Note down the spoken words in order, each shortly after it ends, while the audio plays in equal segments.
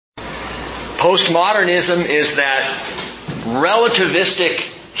Postmodernism is that relativistic,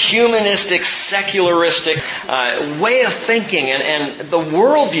 humanistic, secularistic way of thinking, and the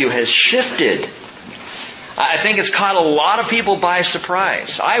worldview has shifted. I think it's caught a lot of people by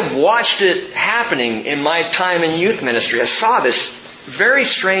surprise. I watched it happening in my time in youth ministry. I saw this very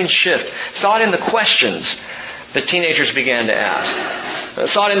strange shift. Saw it in the questions that teenagers began to ask. I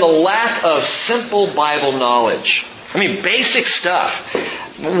saw it in the lack of simple Bible knowledge. I mean, basic stuff.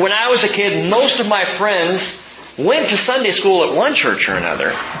 When I was a kid, most of my friends went to Sunday school at one church or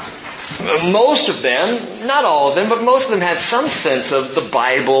another. Most of them, not all of them, but most of them had some sense of the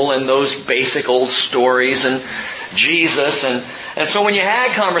Bible and those basic old stories and Jesus. And so when you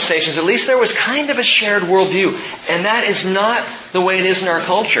had conversations, at least there was kind of a shared worldview. And that is not the way it is in our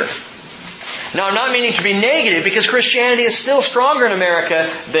culture. Now, I'm not meaning to be negative, because Christianity is still stronger in America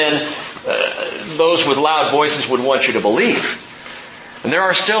than those with loud voices would want you to believe. And there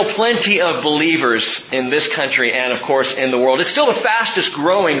are still plenty of believers in this country and, of course, in the world. It's still the fastest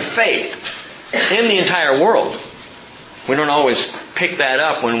growing faith in the entire world. We don't always pick that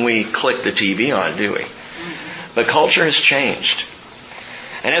up when we click the TV on, do we? But culture has changed.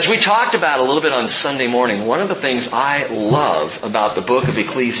 And as we talked about a little bit on Sunday morning, one of the things I love about the book of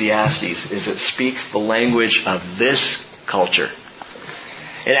Ecclesiastes is it speaks the language of this culture.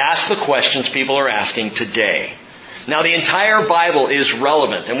 It asks the questions people are asking today. Now, the entire Bible is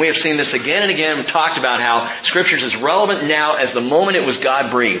relevant, and we have seen this again and again. We've talked about how Scriptures is relevant now as the moment it was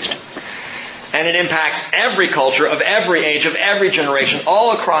God-breathed. And it impacts every culture of every age, of every generation,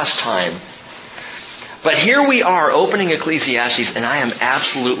 all across time. But here we are opening Ecclesiastes, and I am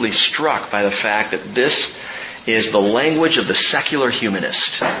absolutely struck by the fact that this is the language of the secular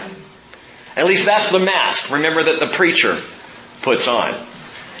humanist. At least that's the mask, remember, that the preacher puts on.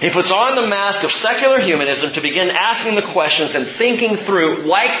 He puts on the mask of secular humanism to begin asking the questions and thinking through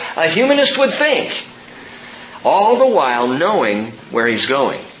like a humanist would think, all the while knowing where he's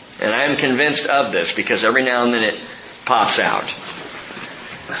going. And I am convinced of this because every now and then it pops out.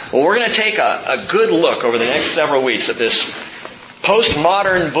 Well, we're going to take a good look over the next several weeks at this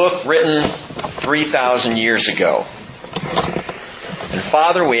postmodern book written 3,000 years ago. And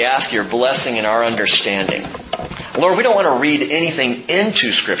Father, we ask your blessing in our understanding. Lord, we don't want to read anything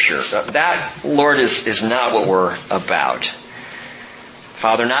into Scripture. That, Lord, is not what we're about.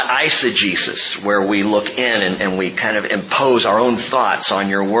 Father, not eisegesis, where we look in and we kind of impose our own thoughts on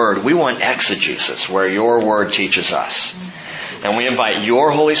your Word. We want exegesis, where your Word teaches us. And we invite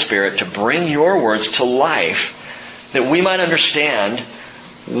your Holy Spirit to bring your words to life, that we might understand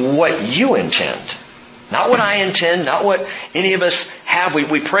what you intend. Not what I intend, not what any of us have.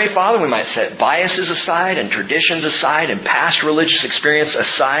 We pray, Father, we might set biases aside and traditions aside and past religious experience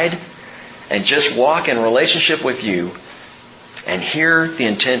aside and just walk in relationship with you and hear the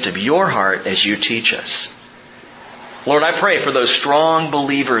intent of your heart as you teach us. Lord, I pray for those strong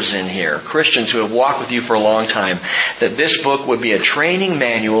believers in here, Christians who have walked with you for a long time, that this book would be a training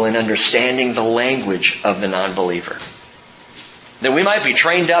manual in understanding the language of the non-believer. That we might be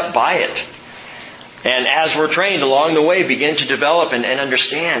trained up by it. And as we're trained along the way, begin to develop and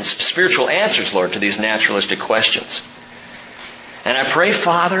understand spiritual answers, Lord, to these naturalistic questions. And I pray,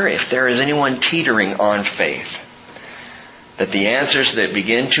 Father, if there is anyone teetering on faith, that the answers that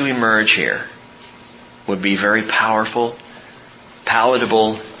begin to emerge here would be very powerful,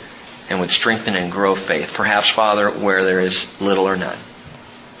 palatable, and would strengthen and grow faith. Perhaps, Father, where there is little or none.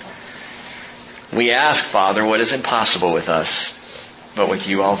 We ask, Father, what is impossible with us, but with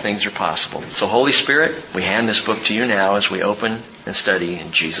you all things are possible. So, Holy Spirit, we hand this book to you now as we open and study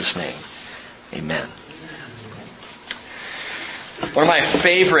in Jesus' name. Amen. One of my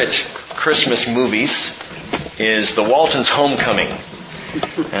favorite Christmas movies is The Waltons' Homecoming.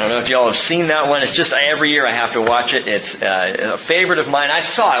 I don't know if y'all have seen that one. It's just every year I have to watch it. It's a favorite of mine. I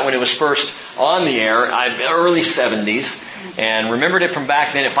saw it when it was first on the air, early 70s, and remembered it from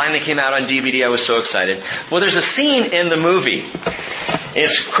back then. It finally came out on DVD. I was so excited. Well, there's a scene in the movie.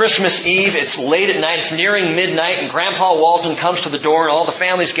 It's Christmas Eve. It's late at night. It's nearing midnight, and Grandpa Walton comes to the door, and all the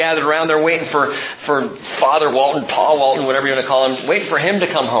family's gathered around. They're waiting for Father Walton, Pa Walton, whatever you want to call him, waiting for him to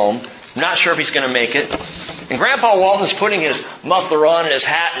come home. I'm not sure if he's going to make it. And Grandpa Walton's putting his muffler on and his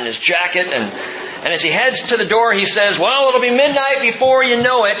hat and his jacket, and as he heads to the door, he says, "Well, it'll be midnight before you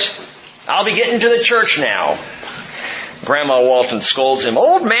know it. I'll be getting to the church now." Grandma Walton scolds him,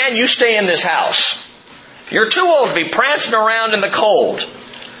 "Old man, you stay in this house. You're too old to be prancing around in the cold."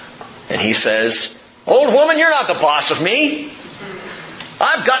 And he says, "Old woman, you're not the boss of me.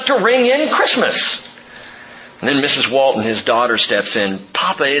 I've got to ring in Christmas." And then Mrs. Walton, his daughter, steps in.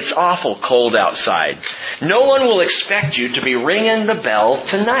 "Papa, it's awful cold outside. No one will expect you to be ringing the bell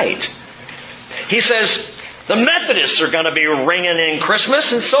tonight." He says, the Methodists are going to be ringing in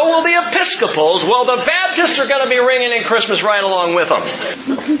Christmas, and so will the Episcopals. Well, the Baptists are going to be ringing in Christmas right along with them.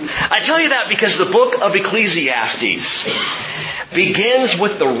 I tell you that because the book of Ecclesiastes begins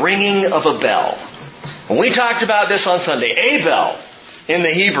with the ringing of a bell. And we talked about this on Sunday. A bell in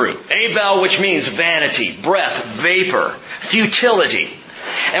the Hebrew. A bell, which means vanity, breath, vapor, futility.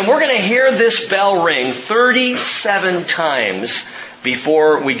 And we're going to hear this bell ring 37 times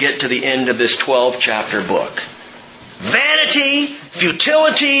before we get to the end of this 12-chapter book. Vanity,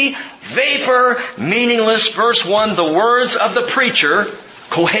 futility, vapor, meaningless. Verse 1, the words of the preacher,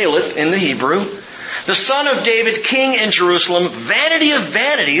 Koheleth in the Hebrew, the son of David, king in Jerusalem, vanity of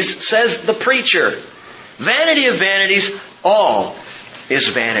vanities, says the preacher. Vanity of vanities, all is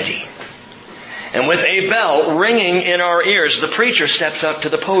vanity. And with a bell ringing in our ears, the preacher steps up to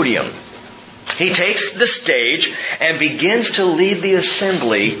the podium. He takes the stage and begins to lead the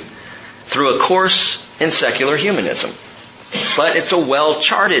assembly through a course in secular humanism. But it's a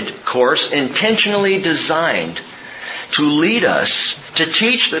well-charted course, intentionally designed to lead us to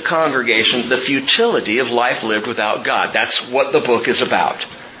teach the congregation the futility of life lived without God. That's what the book is about.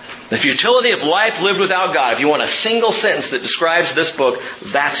 The futility of life lived without God. If you want a single sentence that describes this book,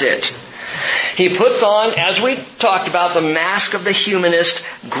 that's it. He puts on, as we talked about, the mask of the humanist,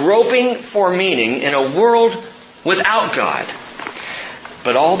 groping for meaning in a world without God.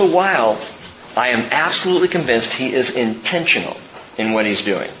 But all the while, I am absolutely convinced he is intentional in what he's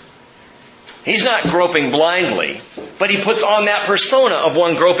doing. He's not groping blindly, but he puts on that persona of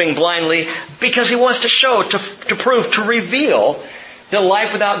one groping blindly because he wants to show, to prove, to reveal that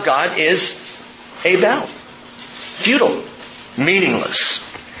life without God is a bell. Futile. Meaningless.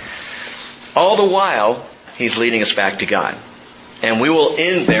 All the while, he's leading us back to God. And we will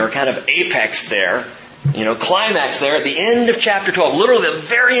end there, kind of apex there, climax there at the end of chapter 12. Literally the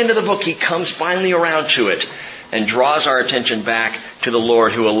very end of the book, he comes finally around to it and draws our attention back to the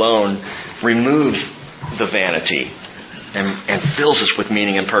Lord who alone removes the vanity and fills us with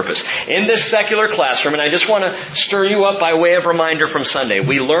meaning and purpose. In this secular classroom, and I just want to stir you up by way of reminder from Sunday,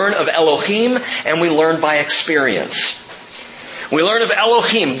 we learn of Elohim and we learn by experience. We learn of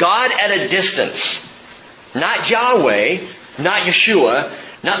Elohim, God at a distance. Not Yahweh, not Yeshua,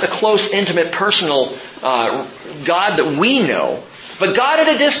 not the close, intimate, personal God that we know, but God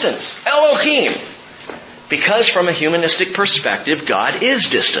at a distance. Elohim. Because from a humanistic perspective, God is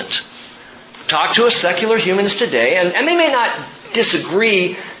distant. Talk to a secular humanist today, and they may not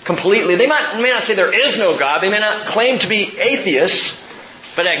disagree completely. They may not say there is no God. They may not claim to be atheists,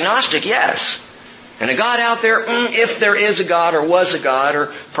 but agnostic, yes. And a God out there, if there is a God or was a God,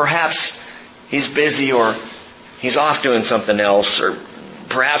 or perhaps he's busy or he's off doing something else, or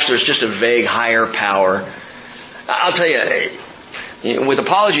perhaps there's just a vague higher power. I'll tell you, with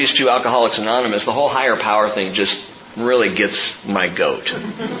apologies to Alcoholics Anonymous, the whole higher power thing just really gets my goat.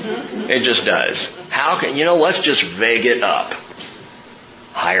 It just does. How can, let's just vague it up.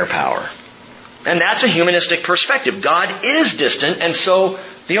 Higher power. And that's a humanistic perspective. God is distant, and so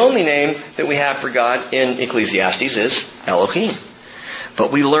the only name that we have for God in Ecclesiastes is Elohim.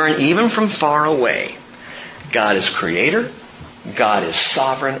 But we learn even from far away, God is creator, God is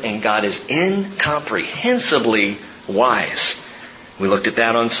sovereign, and God is incomprehensibly wise. We looked at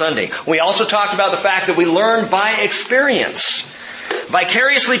that on Sunday. We also talked about the fact that we learn by experience,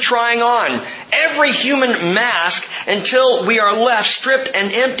 vicariously trying on every human mask until we are left stripped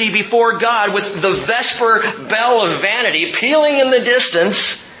and empty before God with the vesper bell of vanity pealing in the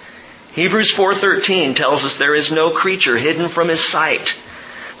distance. Hebrews 4:13 tells us there is no creature hidden from His sight,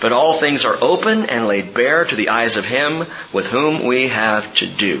 but all things are open and laid bare to the eyes of Him with whom we have to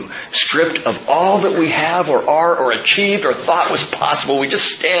do. Stripped of all that we have or are or achieved or thought was possible, we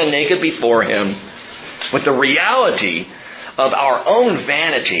just stand naked before Him with the reality of our own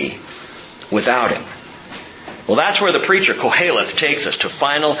vanity without Him. Well, that's where the preacher, Koheleth, takes us to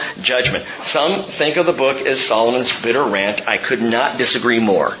final judgment. Some think of the book as Solomon's bitter rant. I could not disagree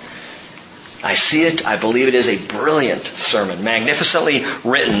more. I see it, I believe it is a brilliant sermon, magnificently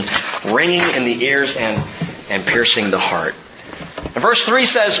written, ringing in the ears and piercing the heart. And verse 3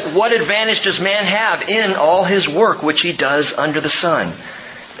 says, what advantage does man have in all his work which he does under the sun?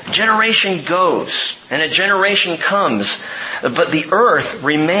 A generation goes, and a generation comes, but the earth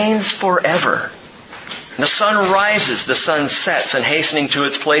remains forever. The sun rises, the sun sets, and hastening to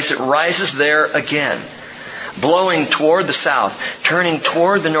its place, it rises there again. Blowing toward the south, turning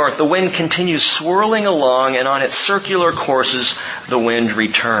toward the north, the wind continues swirling along, and on its circular courses, the wind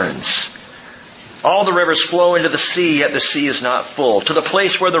returns. All the rivers flow into the sea, yet the sea is not full. To the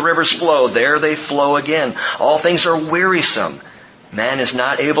place where the rivers flow, there they flow again. All things are wearisome. Man is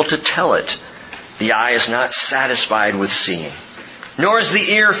not able to tell it. The eye is not satisfied with seeing, nor is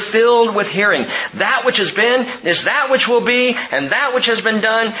the ear filled with hearing. That which has been is that which will be, and that which has been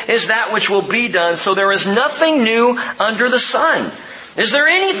done is that which will be done. So there is nothing new under the sun. Is there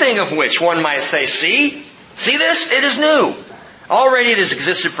anything of which one might say, see this? It is new. Already it has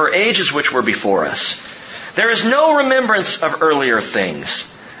existed for ages which were before us. There is no remembrance of earlier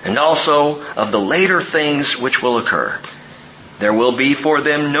things, and also of the later things which will occur. There will be for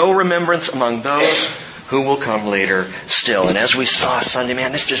them no remembrance among those who will come later still. And as we saw Sunday,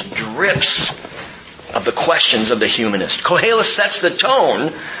 man, this just drips of the questions of the humanist. Koheles sets the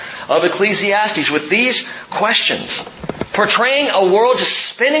tone of Ecclesiastes with these questions, portraying a world just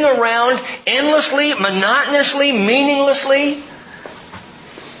spinning around endlessly, monotonously, meaninglessly.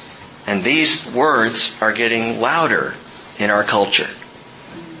 And these words are getting louder in our culture.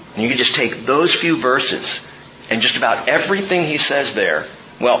 And you can just take those few verses and just about everything he says there.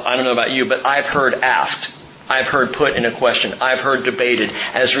 Well, I don't know about you, but I've heard asked. I've heard put in a question. I've heard debated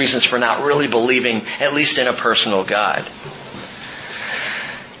as reasons for not really believing, at least in a personal God.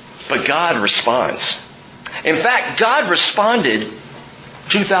 But God responds. In fact, God responded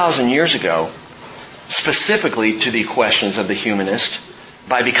 2,000 years ago specifically to the questions of the humanist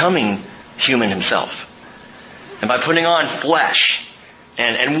by becoming human himself. And by putting on flesh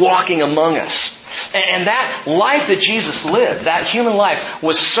and walking among us. And that life that Jesus lived, that human life,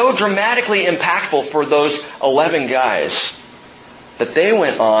 was so dramatically impactful for those 11 guys that they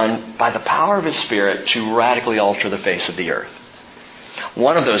went on, by the power of His Spirit, to radically alter the face of the earth.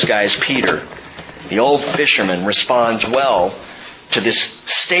 One of those guys, Peter, the old fisherman, responds well to this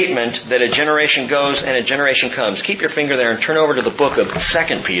statement that a generation goes and a generation comes. Keep your finger there and turn over to the book of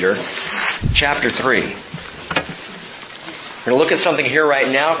 2 Peter, chapter 3. We're going to look at something here right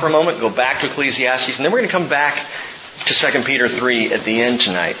now for a moment, go back to Ecclesiastes, and then we're going to come back to 2 Peter 3 at the end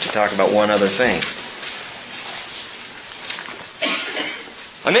tonight to talk about one other thing.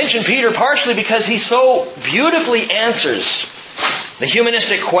 I mentioned Peter partially because he so beautifully answers the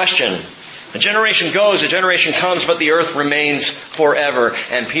humanistic question. A generation goes, a generation comes, but the earth remains forever.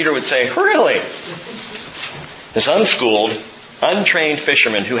 And Peter would say, really? This unschooled, untrained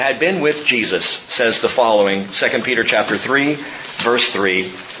fisherman who had been with Jesus says the following, 2 Peter chapter 3, verse 3.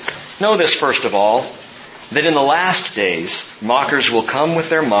 Know this first of all, that in the last days mockers will come with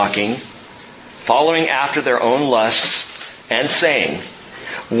their mocking, following after their own lusts, and saying,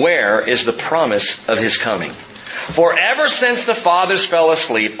 where is the promise of His coming? For ever since the fathers fell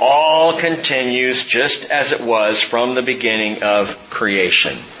asleep, all continues just as it was from the beginning of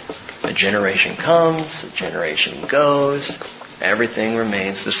creation. A generation comes, a generation goes, everything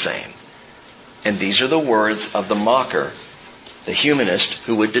remains the same. And these are the words of the mocker, the humanist,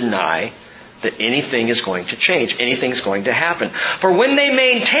 who would deny that anything is going to change, anything is going to happen. For when they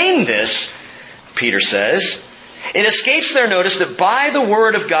maintain this, Peter says, it escapes their notice that by the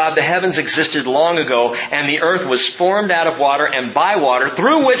word of God the heavens existed long ago, and the earth was formed out of water and by water,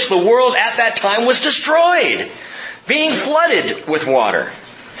 through which the world at that time was destroyed, being flooded with water.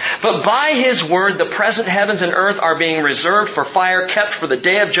 But by His word the present heavens and earth are being reserved for fire, kept for the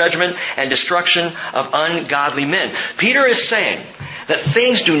day of judgment and destruction of ungodly men. Peter is saying that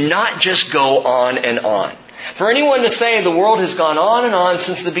things do not just go on and on. For anyone to say the world has gone on and on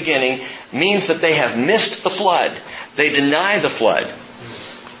since the beginning means that they have missed the flood. They deny the flood.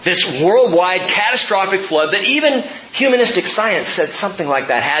 This worldwide catastrophic flood that even humanistic science said something like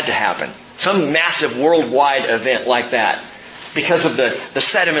that had to happen. Some massive worldwide event like that. Because of the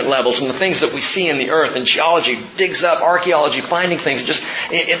sediment levels and the things that we see in the earth, and geology digs up, archaeology finding things.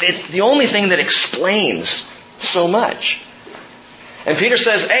 It's the only thing that explains so much. And Peter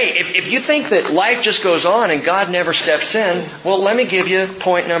says, hey, if you think that life just goes on and God never steps in, well, let me give you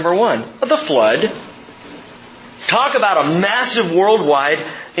point number one. The flood. Talk about a massive worldwide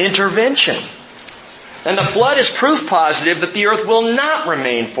intervention. And the flood is proof positive that the earth will not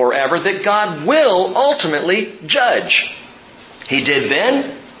remain forever, that God will ultimately judge. He did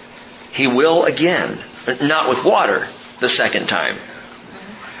then, He will again. Not with water the second time.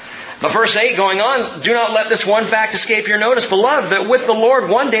 But verse 8 going on, do not let this one fact escape your notice, beloved, that with the Lord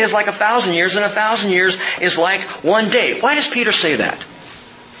 1 day is like 1,000 years, and 1,000 years is like 1 day. Why does Peter say that?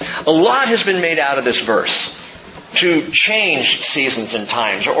 A lot has been made out of this verse to change seasons and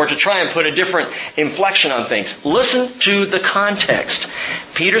times, or to try and put a different inflection on things. Listen to the context.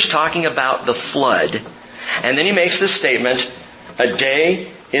 Peter's talking about the flood, and then he makes this statement, a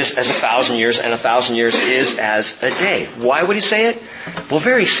day is as 1,000 years, and 1,000 years is as a day. Why would he say it? Well,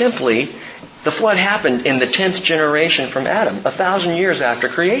 very simply, the flood happened in the 10th generation from Adam, 1,000 years after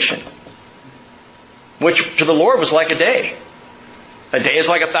creation, which to the Lord was like a day. A day is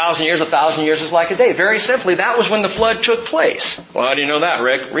like 1,000 years. 1,000 years is like a day. Very simply, that was when the flood took place. Well, how do you know that,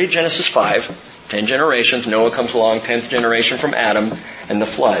 Rick? Read Genesis 5. 10 generations. Noah comes along, 10th generation from Adam, and the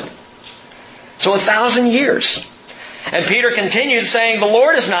flood. So 1,000 years. And Peter continued saying, the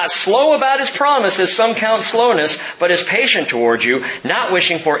Lord is not slow about His promise, as some count slowness, but is patient toward you, not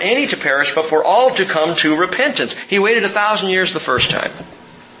wishing for any to perish, but for all to come to repentance. He waited 1,000 years the first time.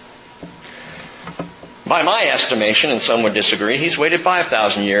 By my estimation, and some would disagree, He's waited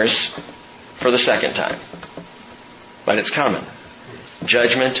 5,000 years for the second time. But it's coming.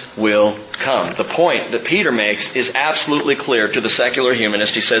 Judgment will come. The point that Peter makes is absolutely clear to the secular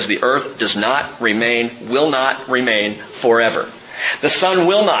humanist. He says the earth does not remain, will not remain forever. The sun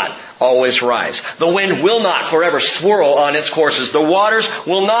will not always rise. The wind will not forever swirl on its courses. The waters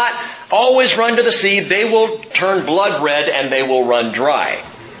will not always run to the sea. They will turn blood red and they will run dry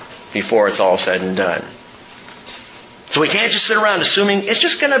before it's all said and done. So we can't just sit around assuming it's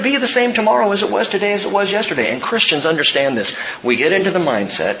just going to be the same tomorrow as it was today as it was yesterday. And Christians understand this. We get into the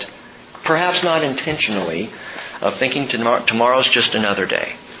mindset, perhaps not intentionally, of thinking tomorrow's just another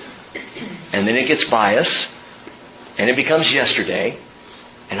day. And then it gets by us, and it becomes yesterday,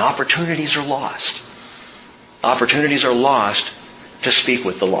 and opportunities are lost. Opportunities are lost to speak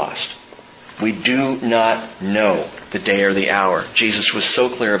with the lost. We do not know the day or the hour. Jesus was so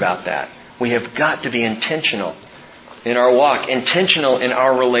clear about that. We have got to be intentional in our walk, intentional in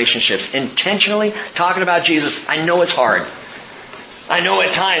our relationships, intentionally talking about Jesus. I know it's hard. I know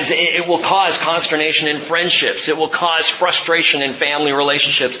at times it will cause consternation in friendships. It will cause frustration in family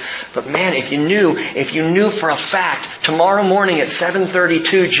relationships. But man, if you knew for a fact tomorrow morning at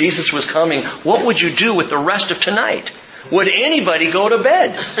 7:32 Jesus was coming, what would you do with the rest of tonight? Would anybody go to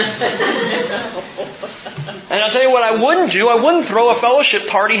bed? And I'll tell you what I wouldn't do. I wouldn't throw a fellowship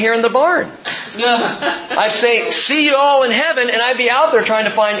party here in the barn. I'd say, see you all in heaven, and I'd be out there trying to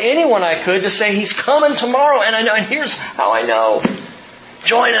find anyone I could to say, He's coming tomorrow, and here's how I know.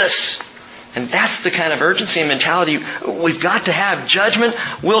 Join us. And that's the kind of urgency and mentality we've got to have. Judgment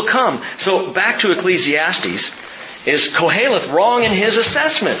will come. So back to Ecclesiastes. Is Koheleth wrong in his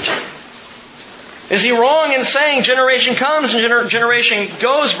assessment? Is he wrong in saying generation comes and generation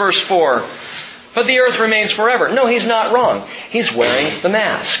goes, verse 4, but the earth remains forever? No, he's not wrong. He's wearing the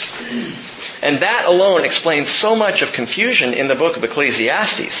mask. And that alone explains so much of confusion in the book of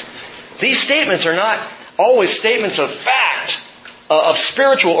Ecclesiastes. These statements are not always statements of fact, of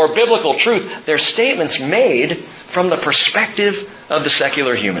spiritual or biblical truth. They're statements made from the perspective of the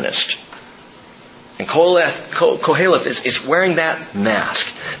secular humanist. And Koheleth is wearing that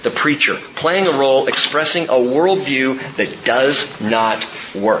mask. The preacher, playing a role, expressing a worldview that does not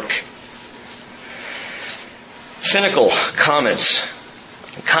work. Cynical comments,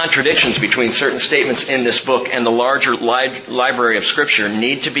 contradictions between certain statements in this book and the larger library of Scripture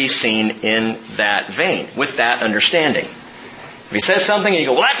need to be seen in that vein, with that understanding. If he says something and you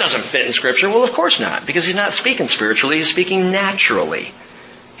go, well, that doesn't fit in Scripture, well, of course not, because he's not speaking spiritually, he's speaking naturally.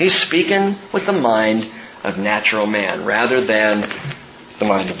 He's speaking with the mind of natural man rather than the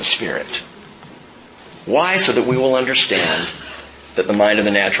mind of the Spirit. Why? So that we will understand that the mind of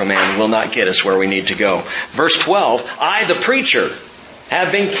the natural man will not get us where we need to go. Verse 12, I, the preacher,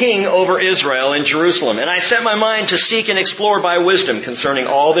 have been king over Israel in Jerusalem, and I set my mind to seek and explore by wisdom concerning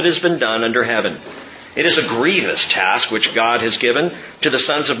all that has been done under heaven. It is a grievous task which God has given to the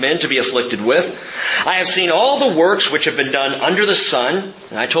sons of men to be afflicted with. I have seen all the works which have been done under the sun.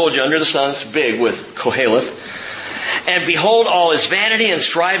 And I told you, under the sun's big with Koheleth. And behold, all is vanity and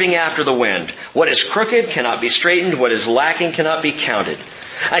striving after the wind. What is crooked cannot be straightened. What is lacking cannot be counted.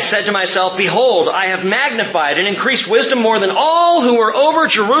 I said to myself, behold, I have magnified and increased wisdom more than all who were over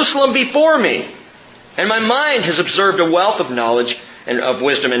Jerusalem before me. And my mind has observed a wealth of knowledge and of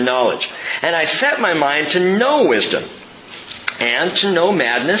wisdom and knowledge. And I set my mind to know wisdom and to know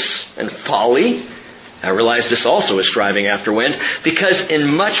madness and folly. I realize this also is striving after wind, because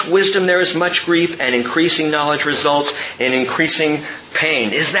in much wisdom there is much grief, and increasing knowledge results in increasing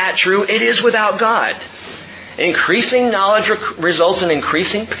pain. Is that true? It is without God. Increasing knowledge results in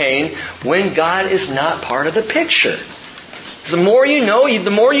increasing pain when God is not part of the picture. The more you know,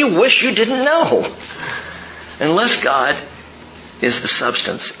 the more you wish you didn't know. Unless God is the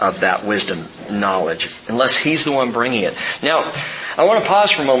substance of that wisdom, knowledge, unless He's the one bringing it. Now, I want to pause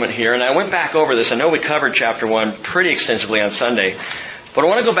for a moment here, and I went back over this. I know we covered chapter 1 pretty extensively on Sunday, but I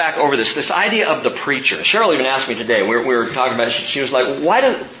want to go back over this idea of the preacher. Cheryl even asked me today, we were talking about it, she was like, why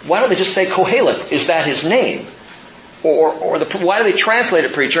don't they just say Koheleth? Is that his name? Or why do they translate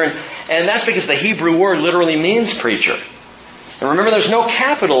it preacher? And that's because the Hebrew word literally means preacher. And remember, there's no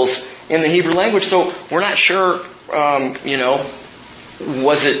capitals in the Hebrew language, so we're not sure,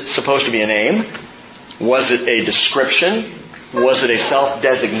 Was it supposed to be a name? Was it a description? Was it a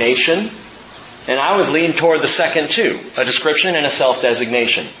self-designation? And I would lean toward the second two, a description and a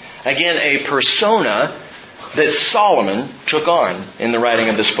self-designation. Again, a persona that Solomon took on in the writing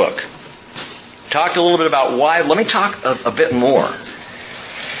of this book. Talked a little bit about why. Let me talk a bit more.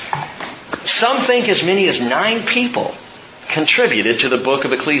 Some think as many as 9 people contributed to the book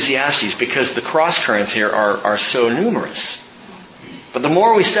of Ecclesiastes because the cross-currents here are so numerous. But the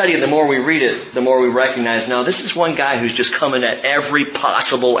more we study it, the more we read it, the more we recognize, no, this is one guy who's just coming at every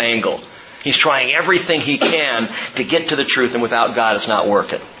possible angle. He's trying everything he can to get to the truth, and without God, it's not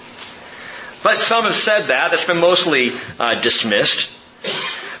working. But some have said that. That's been mostly dismissed.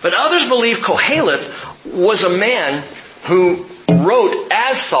 But others believe Koheleth was a man who wrote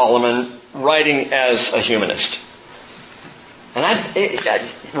as Solomon, writing as a humanist. And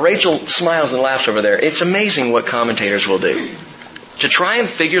Rachel smiles and laughs over there. It's amazing what commentators will do to try and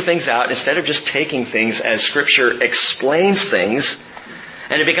figure things out instead of just taking things as Scripture explains things.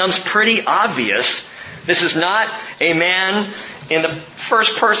 And it becomes pretty obvious. This is not a man in the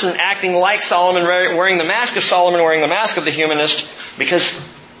first person acting like Solomon, wearing the mask of Solomon, wearing the mask of the humanist, because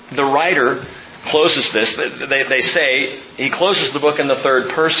the writer closes this. They say he closes the book in the third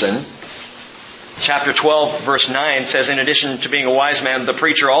person. Chapter 12, verse 9 says, in addition to being a wise man, the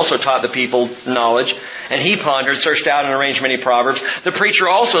preacher also taught the people knowledge, and he pondered, searched out, and arranged many proverbs. The preacher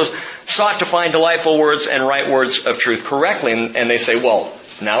also sought to find delightful words and write words of truth correctly. And they say, well,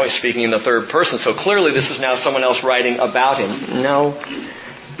 now he's speaking in the third person, so clearly this is now someone else writing about him. No,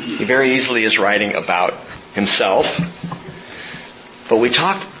 he very easily is writing about himself. But we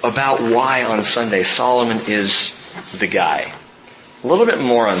talked about why on Sunday Solomon is the guy. A little bit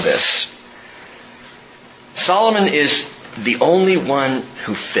more on this. Solomon is the only one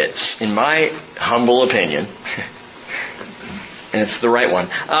who fits, in my humble opinion. And it's the right one.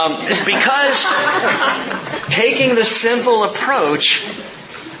 Because taking the simple approach,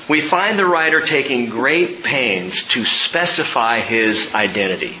 we find the writer taking great pains to specify his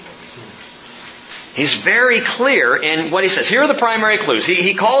identity. He's very clear in what he says. Here are the primary clues.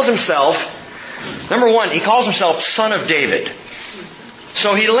 He calls himself, number one, he calls himself son of David.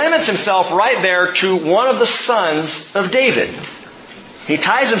 So he limits himself right there to one of the sons of David. He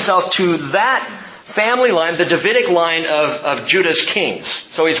ties himself to that family line, the Davidic line of Judah's kings.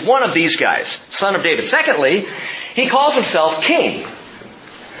 So he's one of these guys, son of David. Secondly, he calls himself king.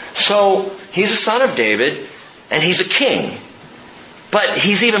 So he's a son of David, and he's a king. But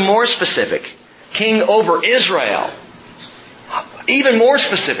he's even more specific. King over Israel. Even more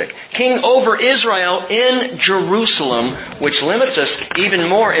specific. King over Israel in Jerusalem, which limits us even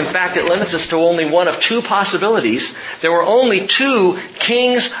more. In fact, it limits us to only one of 2 possibilities. There were only 2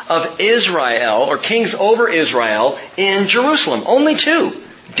 kings of Israel, or kings over Israel in Jerusalem. Only 2.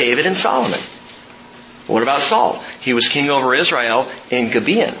 David and Solomon. What about Saul? He was king over Israel in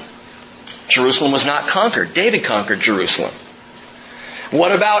Gibeon. Jerusalem was not conquered. David conquered Jerusalem.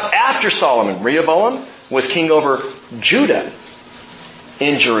 What about after Solomon? Rehoboam was king over Judah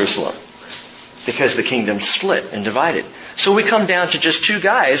in Jerusalem, because the kingdom split and divided. So we come down to just 2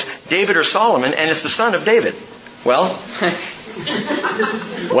 guys, David or Solomon, and it's the son of David. Well,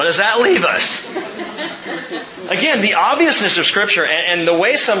 what does that leave us? Again, the obviousness of Scripture and the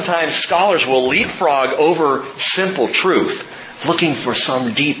way sometimes scholars will leapfrog over simple truth, looking for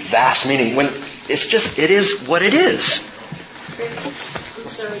some deep, vast meaning, when it is what it is. I'm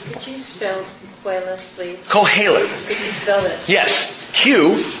sorry, could you spell Koheleth, please? Koheleth. Could you spell that? Yes.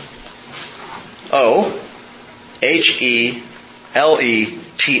 Q-O-H-E-L-E-T-H,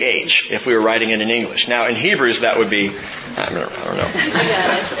 if we were writing it in English. Now, in Hebrews, that would be, I don't know. I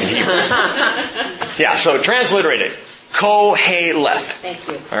got it. In Hebrew. Yeah, so transliterate it. Koheleth. Thank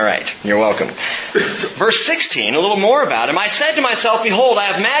you. All right, you're welcome. Verse 16, a little more about him. I said to myself, behold, I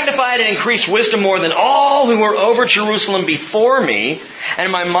have magnified and increased wisdom more than all who were over Jerusalem before me,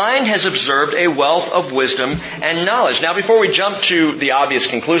 and my mind has observed a wealth of wisdom and knowledge. Now, before we jump to the obvious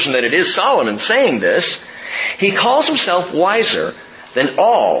conclusion that it is Solomon saying this, he calls himself wiser than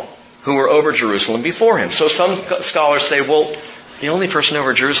all who were over Jerusalem before him. So some scholars say, well, the only person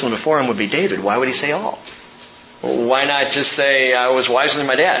over Jerusalem before him would be David. Why would he say all? Well, why not just say, I was wiser than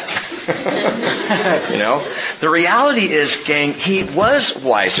my dad? The reality is, gang, he was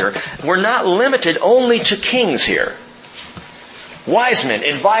wiser. We're not limited only to kings here. Wise men,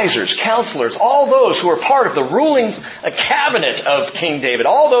 advisors, counselors, all those who are part of the ruling cabinet of King David,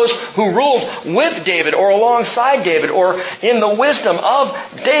 all those who ruled with David or alongside David or in the wisdom of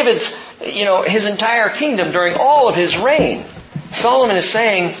David's, his entire kingdom during all of his reign. Solomon is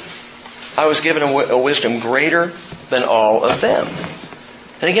saying, I was given a wisdom greater than all of them.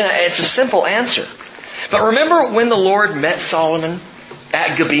 And again, it's a simple answer. But remember when the Lord met Solomon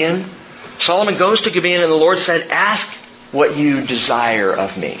at Gibeon? Solomon goes to Gibeon and the Lord said, ask what you desire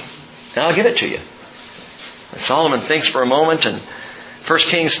of me, and I'll give it to you. And Solomon thinks for a moment, and 1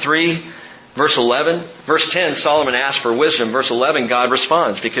 Kings 3, verse 11, verse 10, Solomon asked for wisdom. Verse 11, God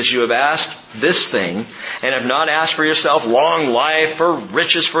responds, because you have asked this thing, and have not asked for yourself long life or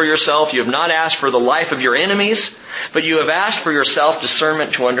riches for yourself. You have not asked for the life of your enemies, but you have asked for yourself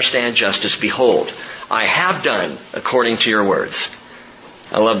discernment to understand justice. Behold, I have done according to your words.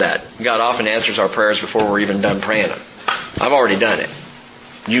 I love that. God often answers our prayers before we're even done praying them. I've already done it.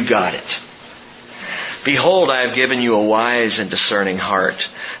 You got it. Behold, I have given you a wise and discerning heart,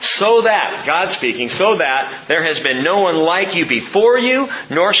 so that, God speaking, so that there has been no one like you before you,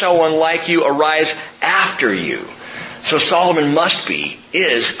 nor shall one like you arise after you. So Solomon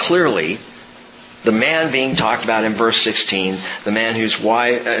is clearly the man being talked about in verse 16, the man whose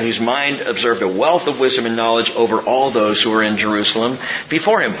mind observed a wealth of wisdom and knowledge over all those who were in Jerusalem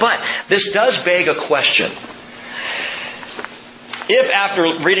before him. But this does beg a question. If after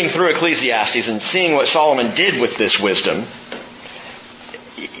reading through Ecclesiastes and seeing what Solomon did with this wisdom,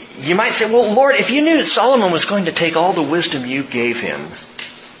 you might say, well, Lord, if you knew that Solomon was going to take all the wisdom you gave him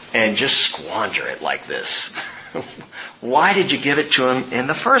and just squander it like this, why did you give it to him in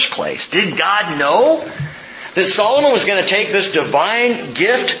the first place? Did God know that Solomon was going to take this divine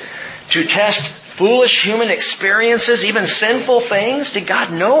gift to test foolish human experiences, even sinful things? Did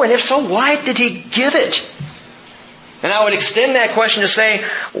God know? And if so, why did He give it? And I would extend that question to say,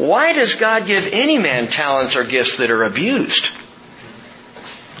 why does God give any man talents or gifts that are abused?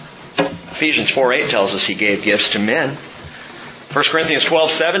 Ephesians 4:8 tells us He gave gifts to men. 1 Corinthians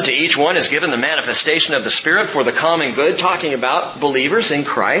 12:7, to each one is given the manifestation of the Spirit for the common good, talking about believers in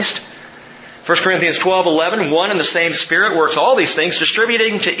Christ. 1 Corinthians 12:11, one and the same Spirit works all these things,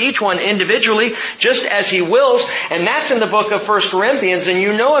 distributing to each one individually, just as He wills. And that's in the book of 1 Corinthians. And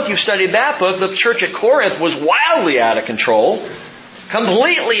you know, if you've studied that book, the church at Corinth was wildly out of control,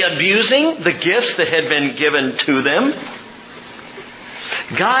 completely abusing the gifts that had been given to them.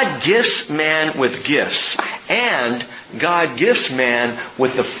 God gifts man with gifts, and God gifts man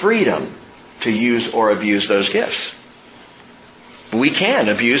with the freedom to use or abuse those gifts. We can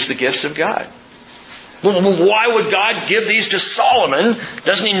abuse the gifts of God. Well, why would God give these to Solomon?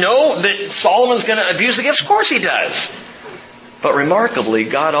 Doesn't He know that Solomon's going to abuse the gifts? Of course He does. But remarkably,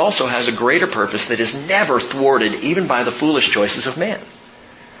 God also has a greater purpose that is never thwarted even by the foolish choices of man.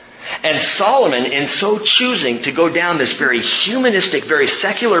 And Solomon, in so choosing to go down this very humanistic, very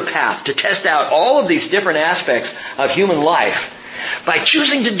secular path to test out all of these different aspects of human life, by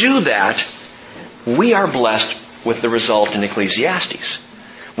choosing to do that, we are blessed with the result in Ecclesiastes.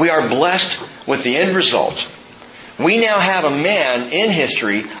 We are blessed with the end result. We now have a man in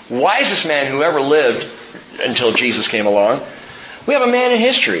history, wisest man who ever lived until Jesus came along. We have a man in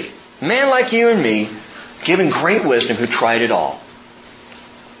history, a man like you and me, given great wisdom who tried it all.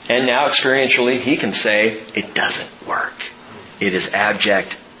 And now experientially he can say, it doesn't work. It is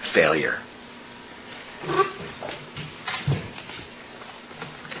abject failure.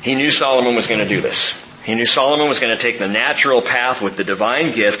 He knew Solomon was going to do this. He knew Solomon was going to take the natural path with the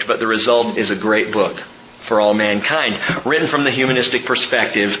divine gift, but the result is a great book for all mankind, written from the humanistic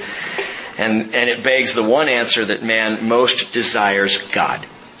perspective, and it begs the one answer that man most desires, God.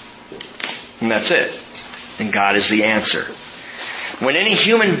 And that's it. And God is the answer. When any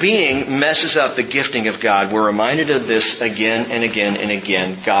human being messes up the gifting of God, we're reminded of this again and again and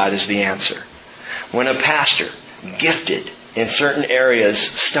again. God is the answer. When a pastor, gifted in certain areas,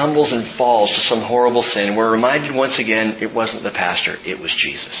 stumbles and falls to some horrible sin, we're reminded once again, it wasn't the pastor, it was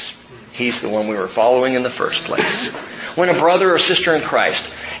Jesus. He's the one we were following in the first place. When a brother or sister in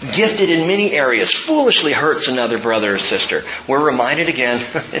Christ, gifted in many areas, foolishly hurts another brother or sister, we're reminded again,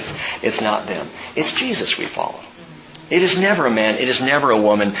 it's not them. It's Jesus we follow. It is never a man. It is never a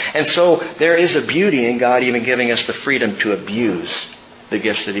woman. And so there is a beauty in God even giving us the freedom to abuse the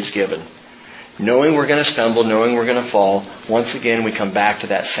gifts that He's given. Knowing we're going to stumble, knowing we're going to fall, once again we come back to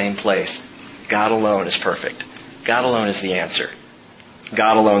that same place. God alone is perfect. God alone is the answer.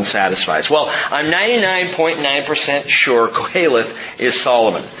 God alone satisfies. Well, I'm 99.9% sure Koheleth is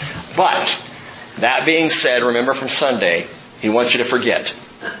Solomon. But, that being said, remember from Sunday, he wants you to forget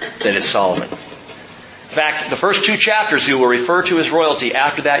that it's Solomon. In fact, the first 2 chapters he will refer to his royalty.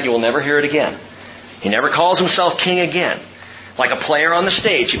 After that, you will never hear it again. He never calls himself king again. Like a player on the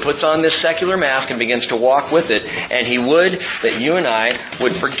stage, he puts on this secular mask and begins to walk with it. And he would that you and I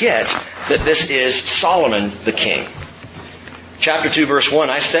would forget that this is Solomon the king. Chapter 2, verse 1,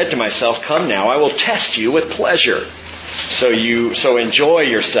 I said to myself, come now, I will test you with pleasure. So enjoy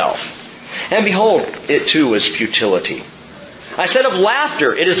yourself. And behold, it too was futility. I said of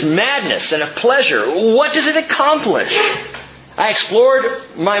laughter, it is madness, and of pleasure, what does it accomplish? I explored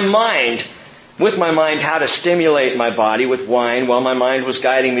with my mind how to stimulate my body with wine while my mind was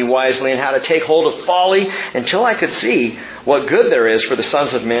guiding me wisely, and how to take hold of folly until I could see what good there is for the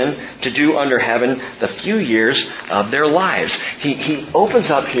sons of men to do under heaven the few years of their lives. He opens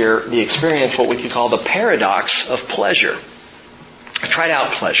up here the experience, what we could call the paradox of pleasure. I tried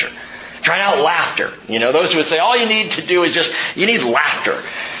out pleasure. Tried out laughter. Those who would say, all you need to do is you need laughter.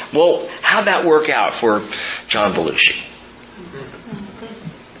 Well, how'd that work out for John Belushi?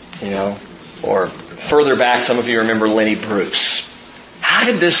 Or further back, some of you remember Lenny Bruce. How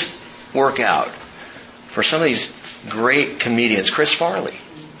did this work out for some of these great comedians? Chris Farley.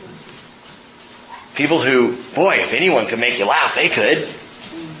 People who, boy, if anyone could make you laugh, they could.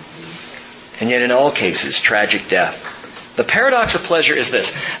 And yet in all cases, tragic death. The paradox of pleasure is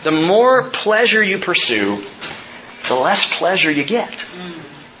this. The more pleasure you pursue, the less pleasure you get.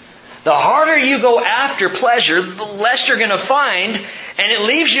 The harder you go after pleasure, the less you're going to find, and it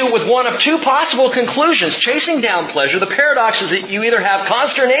leaves you with one of two possible conclusions. Chasing down pleasure, the paradox is that you either have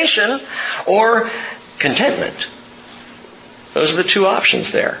consternation or contentment. Those are the two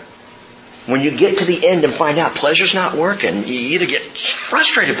options there. When you get to the end and find out pleasure's not working, you either get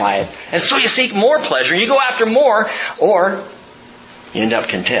frustrated by it, and so you seek more pleasure, you go after more, or you end up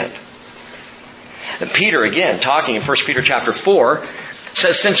content. And Peter, again, talking in 1 Peter chapter 4,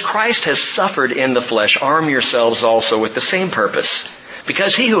 says, since Christ has suffered in the flesh, arm yourselves also with the same purpose,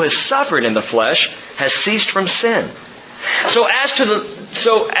 because he who has suffered in the flesh has ceased from sin. So as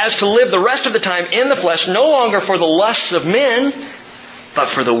to live the rest of the time in the flesh, no longer for the lusts of men, but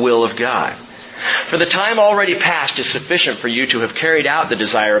for the will of God. For the time already past is sufficient for you to have carried out the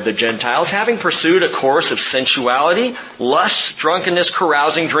desire of the Gentiles, having pursued a course of sensuality, lust, drunkenness,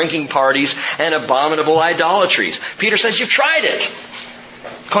 carousing, drinking parties, and abominable idolatries. Peter says, you've tried it.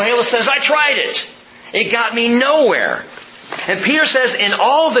 Cornelius says, I tried it. It got me nowhere. And Peter says, in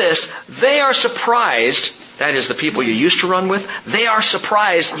all this, they are surprised. That is, the people you used to run with, they are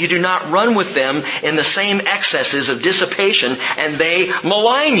surprised you do not run with them in the same excesses of dissipation, and they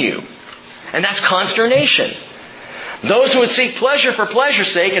malign you. And that's consternation. Those who would seek pleasure for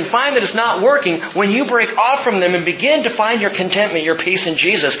pleasure's sake and find that it's not working, when you break off from them and begin to find your contentment, your peace in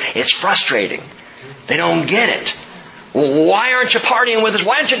Jesus, it's frustrating. They don't get it. Why aren't you partying with us?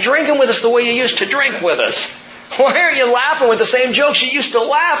 Why aren't you drinking with us the way you used to drink with us? Why aren't you laughing with the same jokes you used to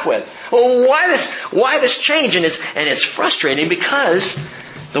laugh with? Well, why this change? And it's frustrating because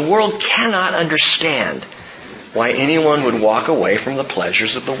the world cannot understand why anyone would walk away from the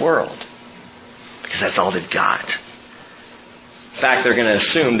pleasures of the world. Because that's all they've got. In fact, they're going to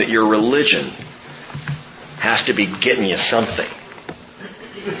assume that your religion has to be getting you something.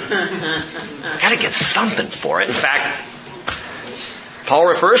 Got to get something for it. In fact, Paul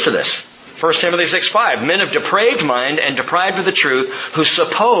refers to this. 1 Timothy 6:5, men of depraved mind and deprived of the truth, who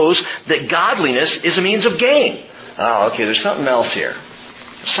suppose that godliness is a means of gain. Oh, okay, there's something else here.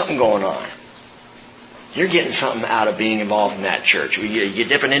 There's something going on. You're getting something out of being involved in that church. You're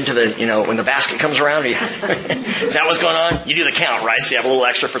dipping into the, when the basket comes around. Is that what's going on? You do the count, right? So you have a little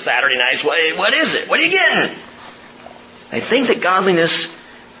extra for Saturday nights. What is it? What are you getting? They think that godliness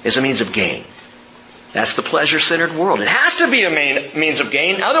is a means of gain. That's the pleasure-centered world. It has to be a means of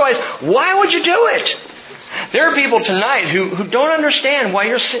gain. Otherwise, why would you do it? There are people tonight who don't understand why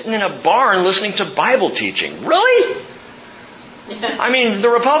you're sitting in a barn listening to Bible teaching. Really? I mean, the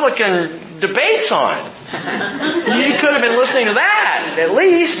Republican debate's on. You could have been listening to that, at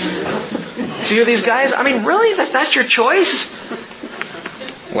least. See who these guys... I mean, really? That's your choice?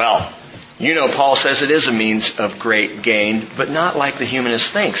 Well... Paul says it is a means of great gain, but not like the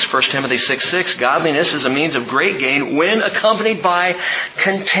humanist thinks. 1 Timothy 6:6, godliness is a means of great gain when accompanied by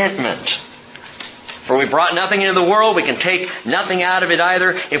contentment. For we brought nothing into the world, we can take nothing out of it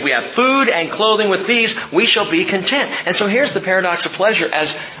either. If we have food and clothing with these, we shall be content. And so here's the paradox of pleasure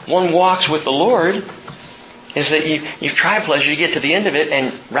as one walks with the Lord, is that you've tried pleasure, you get to the end of it,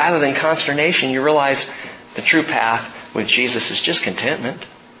 and rather than consternation, you realize the true path with Jesus is just contentment.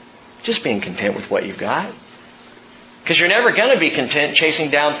 Just being content with what you've got. Because you're never going to be content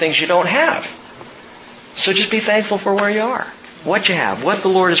chasing down things you don't have. So just be thankful for where you are. What you have. What the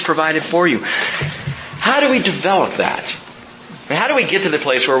Lord has provided for you. How do we develop that? I mean, how do we get to the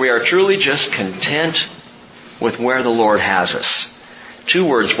place where we are truly just content with where the Lord has us? 2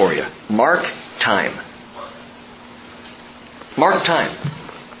 words for you. Mark time. Mark time.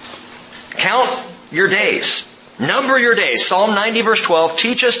 Count your days. Number your days. Psalm 90 verse 12,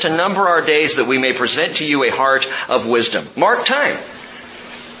 teach us to number our days that we may present to you a heart of wisdom. Mark time.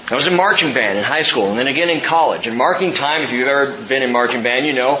 I was in marching band in high school and then again in college. And marking time, if you've ever been in marching band,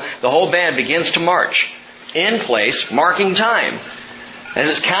 you know the whole band begins to march. In place, marking time. As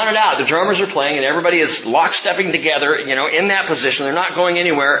it's counted out, the drummers are playing and everybody is lockstepping together, in that position. They're not going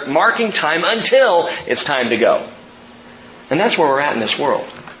anywhere, marking time until it's time to go. And that's where we're at in this world.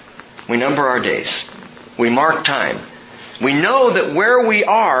 We number our days. We mark time. We know that where we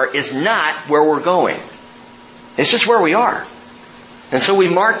are is not where we're going. It's just where we are. And so we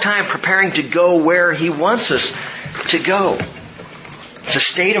mark time preparing to go where He wants us to go. It's a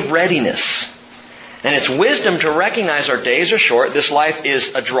state of readiness. And it's wisdom to recognize our days are short. This life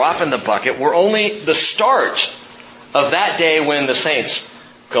is a drop in the bucket. We're only the start of that day when the saints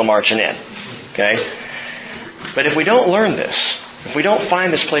go marching in. Okay? But if we don't learn this, if we don't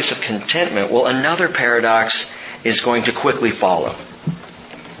find this place of contentment, well, another paradox is going to quickly follow.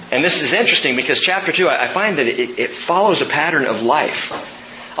 And this is interesting because chapter 2, I find that it follows a pattern of life.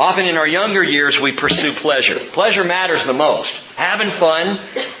 Often in our younger years, we pursue pleasure. Pleasure matters the most. Having fun,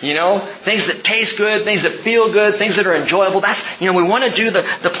 things that taste good, things that feel good, things that are enjoyable. That's, we want to do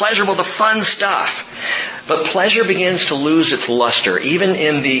the pleasurable, the fun stuff. But pleasure begins to lose its luster, even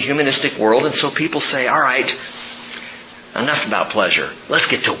in the humanistic world. And so people say, all right, enough about pleasure. Let's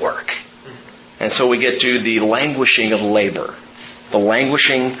get to work. And so we get to the languishing of labor. The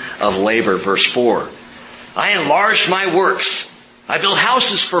languishing of labor, verse 4. I enlarged my works. I built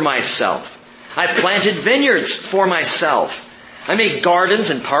houses for myself. I planted vineyards for myself. I made gardens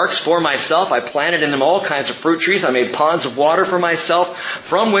and parks for myself. I planted in them all kinds of fruit trees. I made ponds of water for myself,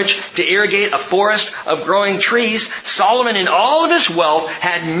 from which to irrigate a forest of growing trees. Solomon in all of his wealth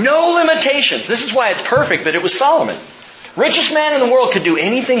had no limitations. This is why it's perfect that it was Solomon. Richest man in the world could do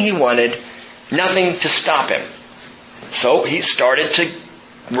anything he wanted, nothing to stop him. So he started to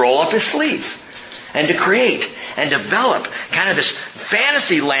roll up his sleeves and to create and develop kind of this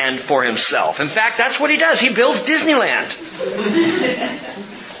fantasy land for himself. In fact, that's what he does. He builds Disneyland.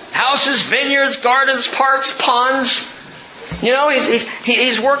 Houses, vineyards, gardens, parks, ponds.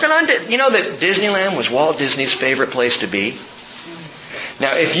 He's working on it. You know that Disneyland was Walt Disney's favorite place to be?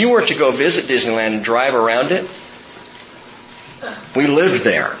 Now, if you were to go visit Disneyland and drive around it, we lived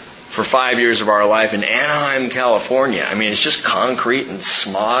there for 5 years of our life in Anaheim, California. I mean, it's just concrete and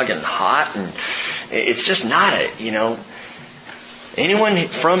smog and hot, and it's just not Anyone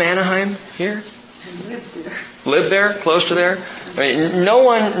from Anaheim here? Live there, close to there? I mean, no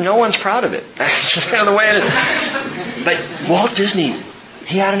one's proud of it. That's just kind of the way it is. But Walt Disney,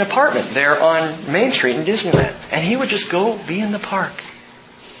 he had an apartment there on Main Street in Disneyland, and he would just go be in the park.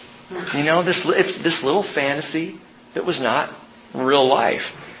 This little fantasy that was not real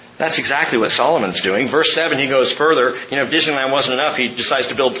life. That's exactly what Solomon's doing. Verse 7, he goes further. If Disneyland wasn't enough, he decides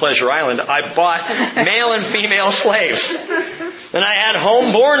to build Pleasure Island. I bought male and female slaves. And I had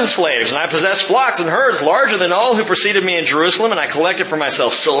home-born slaves. And I possessed flocks and herds larger than all who preceded me in Jerusalem. And I collected for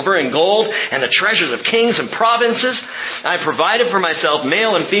myself silver and gold and the treasures of kings and provinces. I provided for myself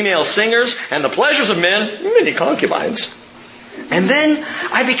male and female singers and the pleasures of men, many concubines. And then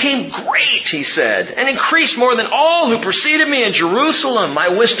I became great, he said, and increased more than all who preceded me in Jerusalem. My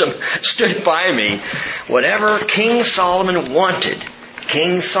wisdom stood by me. Whatever King Solomon wanted,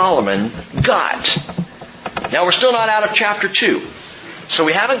 King Solomon got. Now we're still not out of chapter 2. So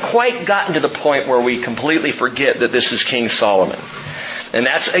we haven't quite gotten to the point where we completely forget that this is King Solomon. And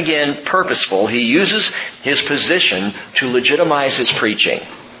that's, again, purposeful. He uses his position to legitimize his preaching.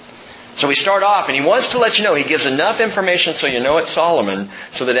 So we start off, and he wants to let you know, he gives enough information so you know it's Solomon,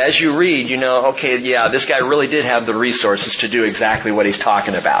 so that as you read, you know, okay, yeah, this guy really did have the resources to do exactly what he's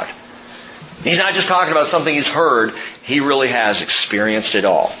talking about. He's not just talking about something he's heard, he really has experienced it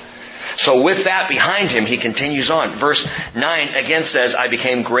all. So with that behind him, he continues on. Verse 9 again says, I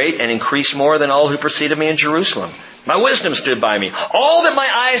became great and increased more than all who preceded me in Jerusalem. My wisdom stood by me. All that my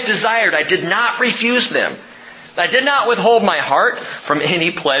eyes desired, I did not refuse them. I did not withhold my heart from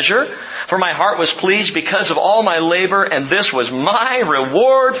any pleasure, for my heart was pleased because of all my labor, and this was my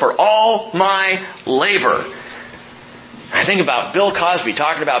reward for all my labor. I think about Bill Cosby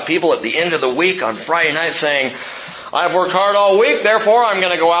talking about people at the end of the week on Friday night saying, I've worked hard all week, therefore I'm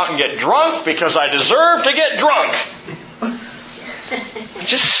going to go out and get drunk because I deserve to get drunk.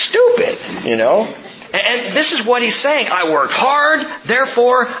 Just stupid, you know. And this is what he's saying. I worked hard,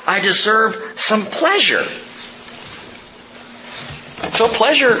 therefore I deserve some pleasure. So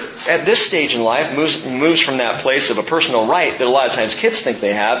pleasure at this stage in life moves from that place of a personal right that a lot of times kids think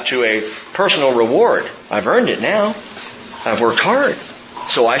they have to a personal reward. I've earned it now. I've worked hard.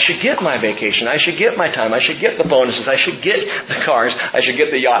 So I should get my vacation. I should get my time. I should get the bonuses. I should get the cars. I should get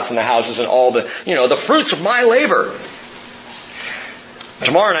the yachts and the houses and all the, the fruits of my labor.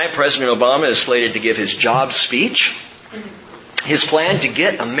 Tomorrow night, President Obama is slated to give his job speech. His plan to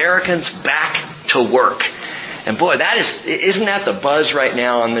get Americans back to work. And boy, isn't that the buzz right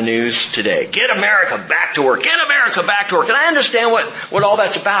now on the news today? Get America back to work. Get America back to work. And I understand what all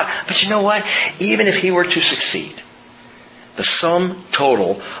that's about. But you know what? Even if he were to succeed, the sum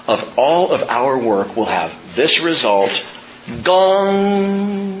total of all of our work will have this result.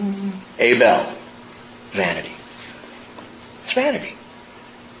 Gong. Abel. Vanity. It's vanity.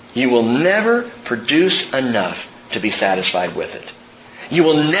 You will never produce enough to be satisfied with it. You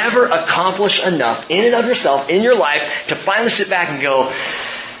will never accomplish enough in and of yourself, in your life, to finally sit back and go,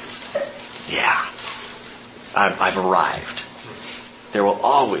 yeah, I've arrived. There will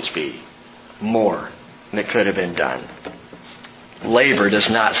always be more that could have been done. Labor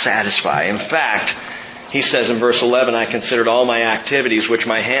does not satisfy. In fact, he says in verse 11, I considered all my activities which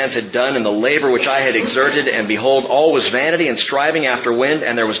my hands had done and the labor which I had exerted, and behold, all was vanity and striving after wind,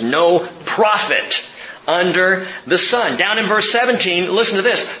 and there was no profit under the sun. Down in verse 17, listen to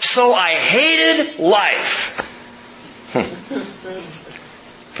this. So I hated life.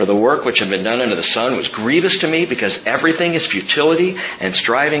 For the work which had been done under the sun was grievous to me, because everything is futility and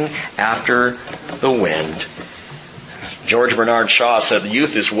striving after the wind. George Bernard Shaw said,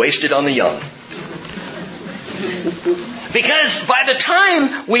 youth is wasted on the young. Because by the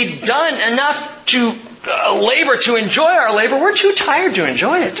time we've done enough to labor to enjoy our labor, we're too tired to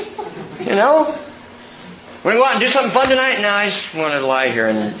enjoy it. We're going to go out and do something fun tonight? No, I just want to lie here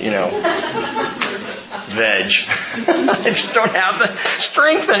and, veg. I just don't have the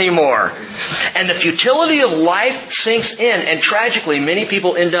strength anymore. And the futility of life sinks in. And tragically, many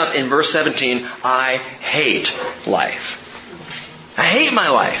people end up in verse 17, I hate life. I hate my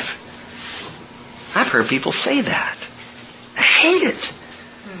life. I've heard people say that. I hate it.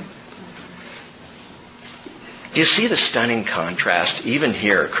 Do you see the stunning contrast? Even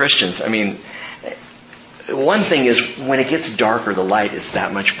here, Christians, one thing is, when it gets darker, the light is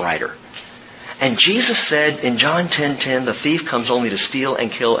that much brighter. And Jesus said in John 10:10, the thief comes only to steal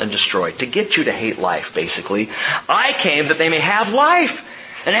and kill and destroy. To get you to hate life, basically. I came that they may have life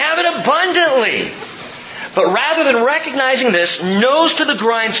and have it abundantly. But rather than recognizing this, nose to the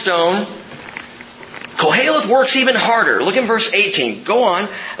grindstone, Koheleth works even harder. Look in verse 18. Go on.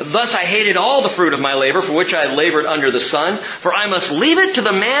 Thus I hated all the fruit of my labor, for which I had labored under the sun, for I must leave it to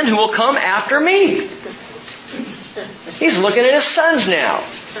the man who will come after me. He's looking at his sons now.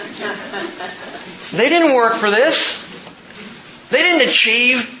 They didn't work for this. They didn't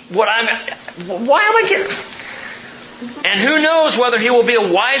achieve why am I getting? And who knows whether he will be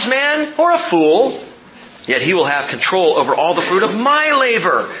a wise man or a fool, yet he will have control over all the fruit of my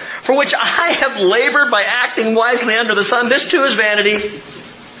labor, for which I have labored by acting wisely under the sun. This too is vanity.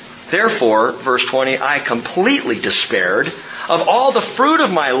 Therefore, verse 20, I completely despaired of all the fruit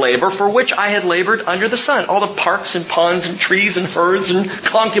of my labor for which I had labored under the sun. All the parks and ponds and trees and herds and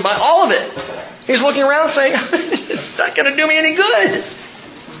concubines, all of it. He's looking around saying, it's not going to do me any good.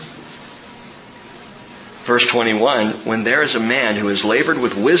 Verse 21, when there is a man who has labored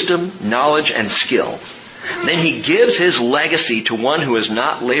with wisdom, knowledge, and skill, then he gives his legacy to one who has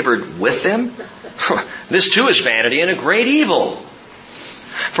not labored with them. This too is vanity and a great evil.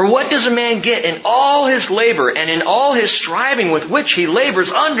 For what does a man get in all his labor and in all his striving with which he labors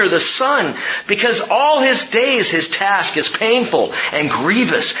under the sun? Because all his days his task is painful and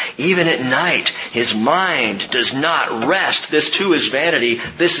grievous. Even at night his mind does not rest. This too is vanity.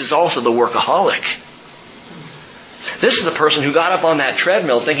 This is also the workaholic. This is the person who got up on that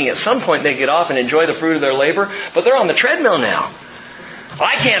treadmill thinking at some point they'd get off and enjoy the fruit of their labor, but they're on the treadmill now.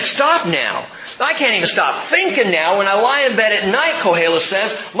 I can't stop now. I can't even stop thinking now. When I lie in bed at night, Koheleth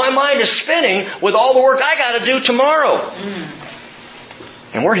says, my mind is spinning with all the work I got to do tomorrow.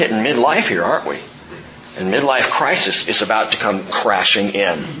 And we're hitting midlife here, aren't we? And midlife crisis is about to come crashing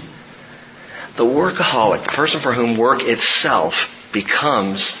in. The workaholic, the person for whom work itself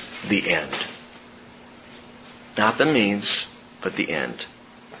becomes the end. Not the means, but the end.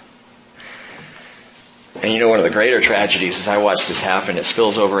 And one of the greater tragedies as I watch this happen, it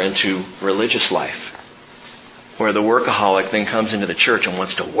spills over into religious life, where the workaholic then comes into the church and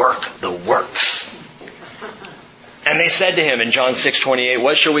wants to work the works. And they said to him in John 6:28,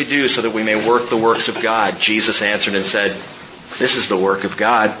 what shall we do so that we may work the works of God? Jesus answered and said, this is the work of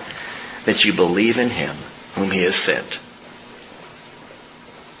God, that you believe in Him whom He has sent.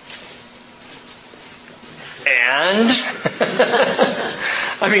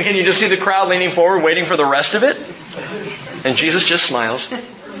 And can you just see the crowd leaning forward, waiting for the rest of it? And Jesus just smiles.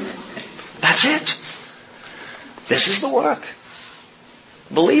 That's it. This is the work.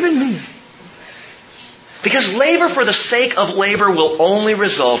 Believe in me. Because labor for the sake of labor will only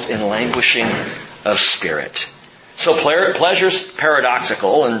result in languishing of spirit. So pleasure's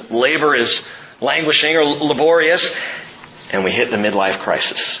paradoxical and labor is languishing or laborious, and we hit the midlife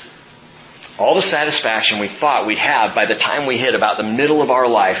crisis. All the satisfaction we thought we'd have by the time we hit about the middle of our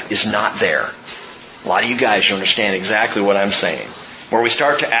life is not there. A lot of you guys, you understand exactly what I'm saying. Where we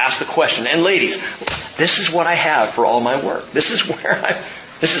start to ask the question, and ladies, this is what I have for all my work. This is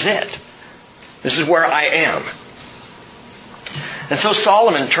it. This is where I am. And so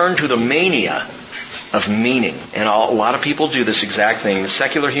Solomon turned to the mania of meaning. And a lot of people do this exact thing. The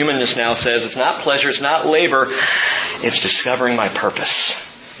secular humanist now says it's not pleasure, it's not labor, it's discovering my purpose.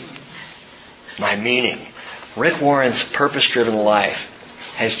 My meaning. Rick Warren's purpose-driven life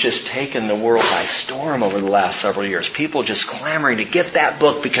has just taken the world by storm over the last several years. People just clamoring to get that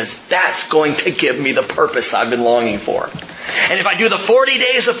book because that's going to give me the purpose I've been longing for. And if I do the 40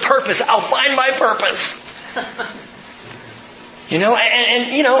 days of purpose, I'll find my purpose.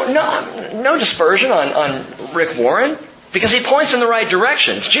 No dispersion on Rick Warren, because he points in the right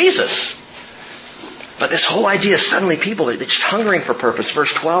direction. It's Jesus. But this whole idea, suddenly people are just hungering for purpose.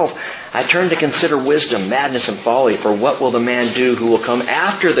 Verse 12, I turn to consider wisdom, madness, and folly, for what will the man do who will come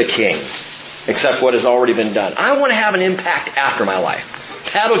after the king, except what has already been done? I want to have an impact after my life.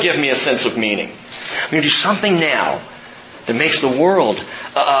 That'll give me a sense of meaning. I'm going to do something now that makes the world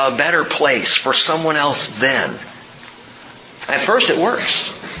a better place for someone else then. At first it works.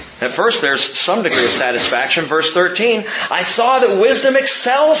 At first there's some degree of satisfaction. Verse 13, I saw that wisdom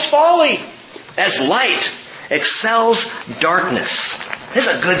excels folly, as light excels darkness. This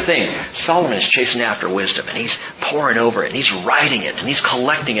is a good thing. Solomon is chasing after wisdom, and he's poring over it, and he's writing it, and he's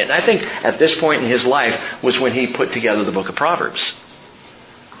collecting it. And I think at this point in his life was when he put together the book of Proverbs.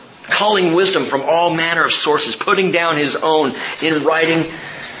 Culling wisdom from all manner of sources, putting down his own in writing,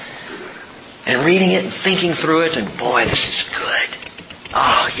 and reading it and thinking through it, and boy, this is good.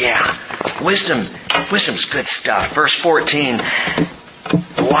 Oh yeah, wisdom's good stuff. Verse 14,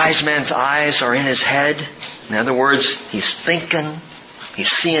 the wise man's eyes are in his head. In other words, he's thinking,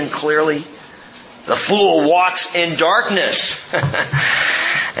 he's seeing clearly. The fool walks in darkness.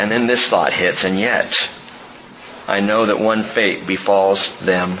 And then this thought hits, and yet I know that one fate befalls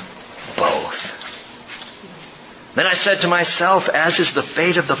them both. Then I said to myself, as is the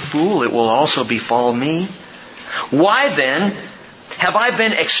fate of the fool, it will also befall me. Why then have I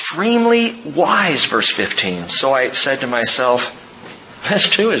been extremely wise? Verse 15. So I said to myself, this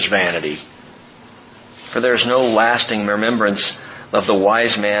too is vanity. For there is no lasting remembrance of the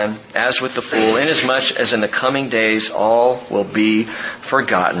wise man as with the fool, inasmuch as in the coming days all will be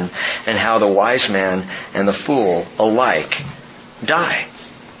forgotten, and how the wise man and the fool alike die.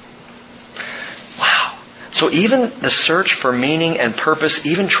 Wow. So even the search for meaning and purpose,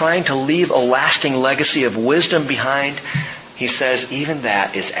 even trying to leave a lasting legacy of wisdom behind, he says even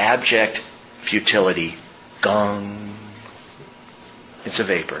that is abject futility. Gone. It's a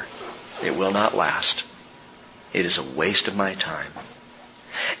vapor. It will not last. It is a waste of my time.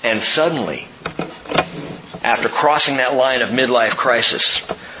 And suddenly, after crossing that line of midlife crisis,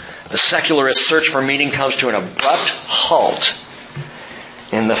 the secularist search for meaning comes to an abrupt halt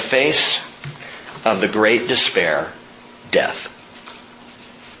in the face of the great despair, death.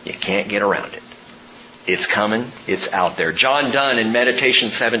 You can't get around it. It's coming. It's out there. John Donne in Meditation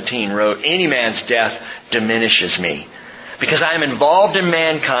 17 wrote, any man's death diminishes me, because I am involved in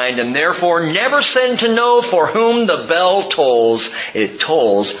mankind and therefore never send to know for whom the bell tolls. It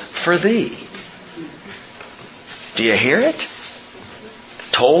tolls for thee. Do you hear it?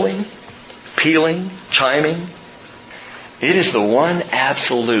 Tolling, pealing, chiming. It is the one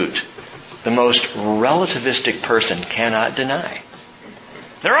absolute the most relativistic person cannot deny.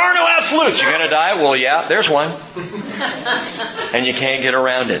 There are no absolutes. You're going to die? Well, yeah, there's one. And you can't get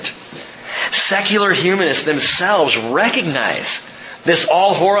around it. Secular humanists themselves recognize this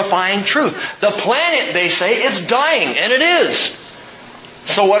all-horrifying truth. The planet, they say, is dying, and it is.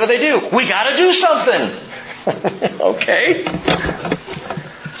 So what do? We got to do something. Okay.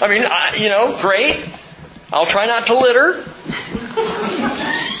 I mean, great. I'll try not to litter.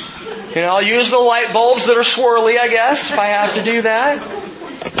 I'll use the light bulbs that are swirly, I guess, if I have to do that.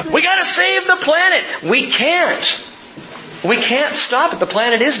 We got to save the planet. We can't. We can't stop it. The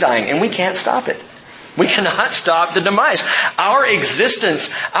planet is dying, and we can't stop it. We cannot stop the demise. Our existence,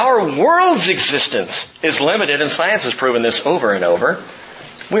 our world's existence, is limited, and science has proven this over and over.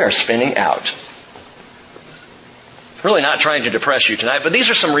 We are spinning out. Really not trying to depress you tonight, but these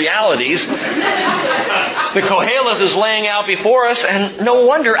are some realities the Koheleth is laying out before us, and no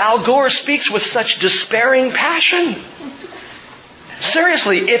wonder Al Gore speaks with such despairing passion.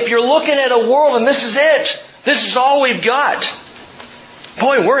 Seriously, if you're looking at a world and this is it, this is all we've got,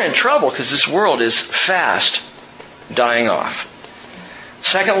 boy, we're in trouble because this world is fast dying off.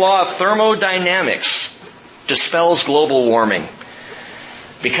 Second law of thermodynamics dispels global warming.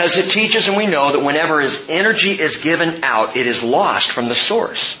 Because it teaches, and we know that whenever energy is given out, it is lost from the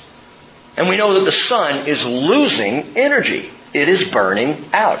source. And we know that the sun is losing energy. It is burning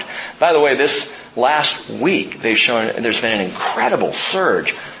out. By the way, this last week, they've shown there's been an incredible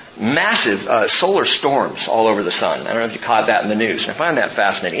surge. Massive solar storms all over the sun. I don't know if you caught that in the news. I find that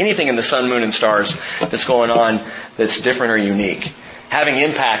fascinating. Anything in the sun, moon, and stars that's going on that's different or unique, having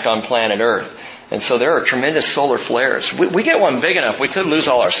impact on planet Earth. And so there are tremendous solar flares. We get one big enough, we could lose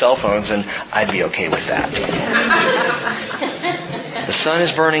all our cell phones, and I'd be okay with that. The sun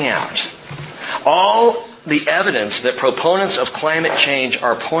is burning out. All the evidence that proponents of climate change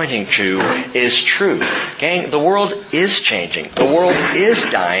are pointing to is true. Gang, the world is changing. The world is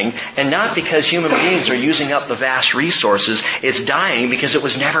dying, and not because human beings are using up the vast resources. It's dying because it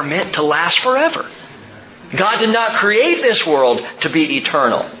was never meant to last forever. God did not create this world to be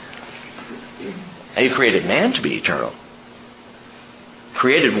eternal. He created man to be eternal.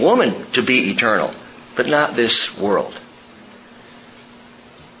 Created woman to be eternal. But not this world.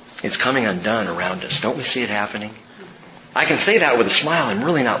 It's coming undone around us. Don't we see it happening? I can say that with a smile. I'm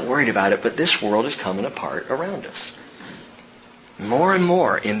really not worried about it, but this world is coming apart around us. More and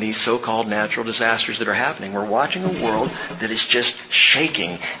more in these so-called natural disasters that are happening, we're watching a world that is just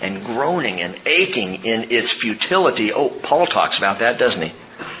shaking and groaning and aching in its futility. Oh, Paul talks about that, doesn't he?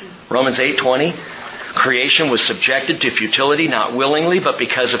 Romans 8:20. Creation was subjected to futility, not willingly, but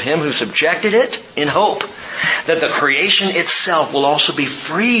because of Him who subjected it, in hope that the creation itself will also be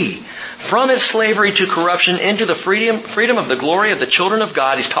free from its slavery to corruption into the freedom of the glory of the children of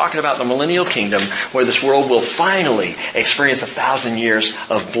God. He's talking about the millennial kingdom, where this world will finally experience 1,000 years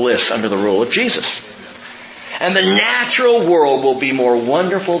of bliss under the rule of Jesus. And the natural world will be more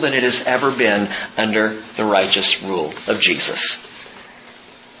wonderful than it has ever been under the righteous rule of Jesus.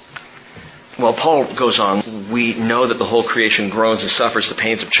 Well, Paul goes on, we know that the whole creation groans and suffers the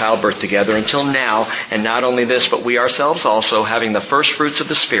pains of childbirth together until now, and not only this, but we ourselves also, having the first fruits of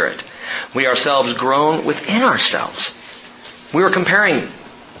the Spirit, we ourselves groan within ourselves. We were comparing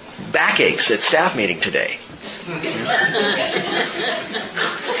backaches at staff meeting today.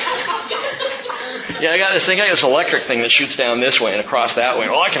 Yeah, I got this electric thing that shoots down this way and across that way.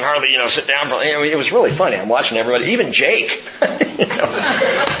 Well, I can hardly, sit down. It was really funny. I'm watching everybody, even Jake.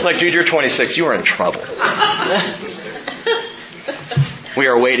 Like, dude, you're 26. You are in trouble. We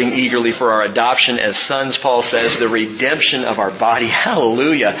are waiting eagerly for our adoption as sons, Paul says, the redemption of our body.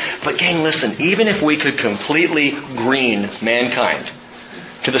 Hallelujah. But gang, listen, even if we could completely green mankind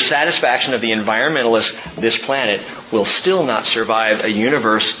to the satisfaction of the environmentalists, this planet will still not survive a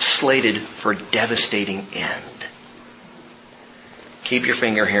universe slated for devastating end. Keep your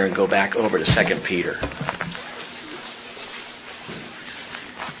finger here and go back over to 2 Peter.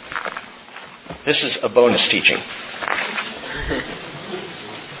 This is a bonus teaching.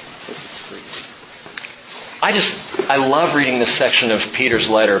 I love reading this section of Peter's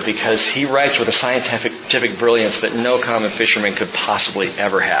letter because he writes with a scientific brilliance that no common fisherman could possibly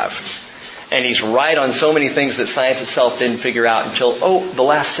ever have. And he's right on so many things that science itself didn't figure out until, the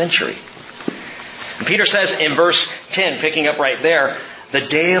last century. And Peter says in verse 10, picking up right there, the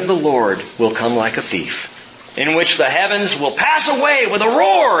day of the Lord will come like a thief, in which the heavens will pass away with a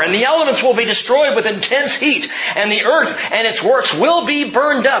roar, and the elements will be destroyed with intense heat, and the earth and its works will be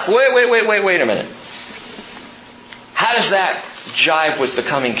burned up. Wait a minute. How does that jive with the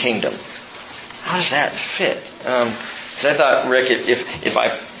coming kingdom? How does that fit? So I thought, Rick, if I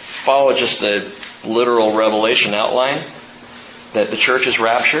follow just the literal Revelation outline, that the church is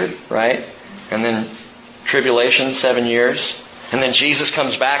raptured, right? And then tribulation, 7 years. And then Jesus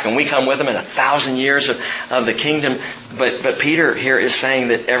comes back and we come with Him in 1,000 years of the kingdom. But Peter here is saying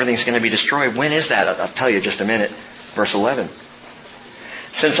that everything's going to be destroyed. When is that? I'll tell you in just a minute. Verse 11.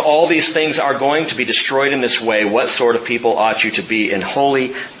 Since all these things are going to be destroyed in this way, what sort of people ought you to be in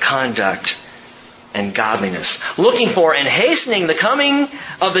holy conduct and godliness, looking for and hastening the coming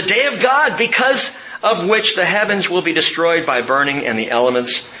of the day of God, because of which the heavens will be destroyed by burning and the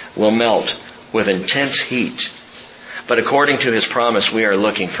elements will melt with intense heat. But according to His promise, we are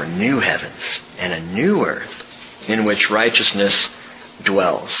looking for new heavens and a new earth in which righteousness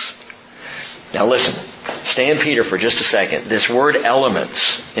dwells. Now listen, stay in Peter for just a second. This word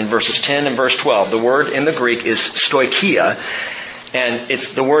elements in verses 10 and verse 12, the word in the Greek is stoicheia, and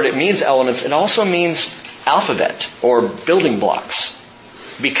it's the word, it means elements. It also means alphabet or building blocks.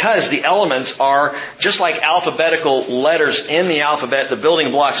 Because the elements are just like alphabetical letters in the alphabet, the building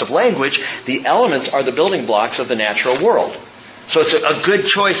blocks of language, the elements are the building blocks of the natural world. So it's a good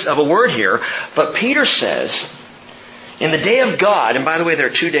choice of a word here. But Peter says, in the day of God, and by the way, there are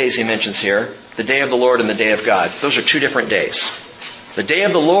 2 days he mentions here, the day of the Lord and the day of God. Those are 2 different days. The day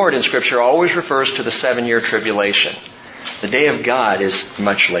of the Lord in Scripture always refers to the 7-year tribulation. The day of God is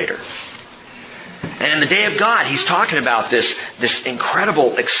much later. And in the day of God, he's talking about this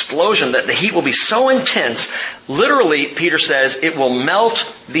incredible explosion that the heat will be so intense, literally, Peter says, it will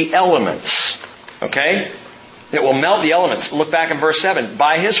melt the elements. Okay? It will melt the elements. Look back in verse 7.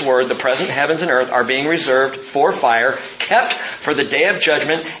 By His word, the present heavens and earth are being reserved for fire, kept for the day of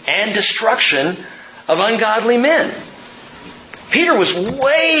judgment and destruction of ungodly men. Peter was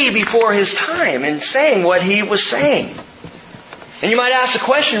way before his time in saying what he was saying. And you might ask the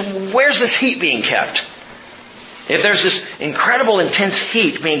question, where's this heat being kept? If there's this incredible intense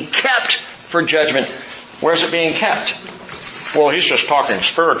heat being kept for judgment, where's it being kept? Well, he's just talking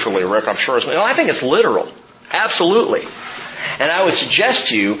spiritually, Rick. I'm sure it's... No, I think it's literal. Absolutely. And I would suggest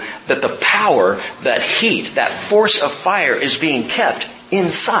to you that the power, that heat, that force of fire is being kept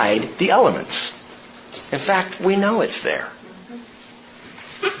inside the elements. In fact, we know it's there.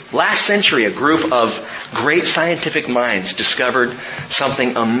 Last century, a group of great scientific minds discovered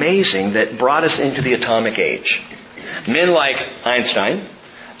something amazing that brought us into the atomic age. Men like Einstein,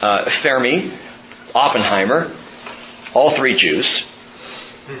 Fermi, Oppenheimer, all 3 Jews,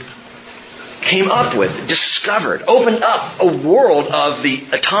 came up with, discovered, opened up a world of the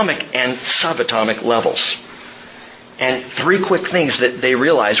atomic and subatomic levels. And 3 quick things that they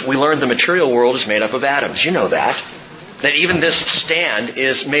realized. We learned the material world is made up of atoms. You know that. That even this stand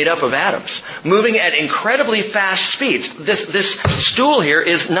is made up of atoms, moving at incredibly fast speeds. This stool here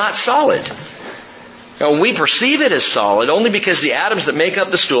is not solid. Now, we perceive it as solid only because the atoms that make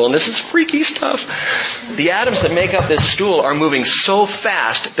up the stool, and this is freaky stuff, the atoms that make up this stool are moving so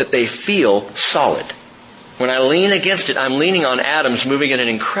fast that they feel solid. When I lean against it, I'm leaning on atoms moving at an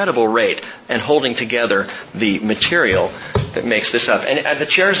incredible rate and holding together the material that makes this up. And the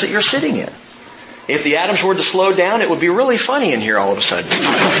chairs that you're sitting in. If the atoms were to slow down, it would be really funny in here all of a sudden.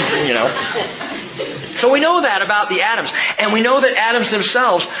 You know? So we know that about the atoms. And we know that atoms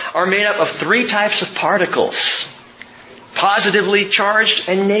themselves are made up of 3 types of particles. Positively charged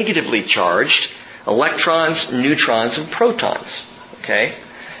and negatively charged. Electrons, neutrons, and protons. Okay?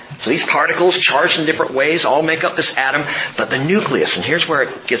 So these particles, charged in different ways, all make up this atom. But the nucleus, and here's where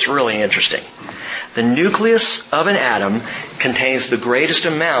it gets really interesting. The nucleus of an atom contains the greatest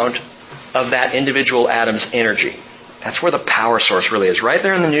amount of that individual atom's energy. That's where the power source really is. Right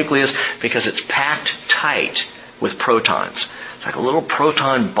there in the nucleus, because it's packed tight with protons. It's like a little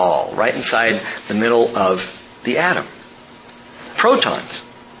proton ball right inside the middle of the atom. Protons.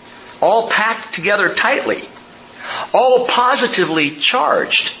 All packed together tightly. All positively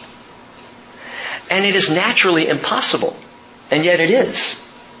charged. And it is naturally impossible. And yet it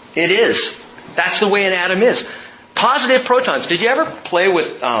is. It is. That's the way an atom is. Positive protons. Did you ever play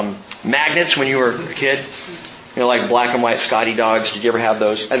with magnets when you were a kid? You know, like black and white Scotty dogs. Did you ever have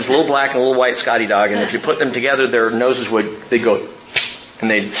those? I had this little black and a little white Scotty dog, and if you put them together, their noses they'd go, and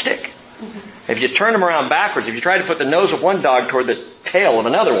they'd stick. If you turn them around backwards, if you tried to put the nose of one dog toward the tail of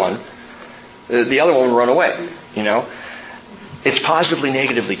another one, the other one would run away. You know? It's positively,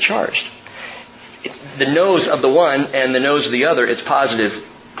 negatively charged. The nose of the one and the nose of the other, it's positive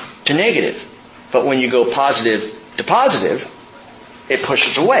to negative. But when you go positive to positive, it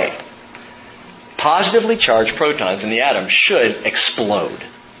pushes away. Positively charged protons in the atom should explode.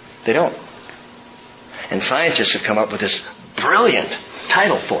 They don't. And scientists have come up with this brilliant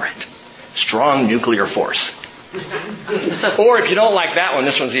title for it. Strong nuclear force. Or if you don't like that one,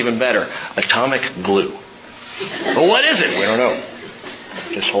 this one's even better. Atomic glue. But what is it? We don't know.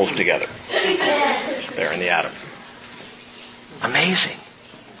 It just holds together. It's there in the atom. Amazing.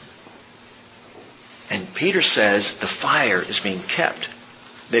 And Peter says the fire is being kept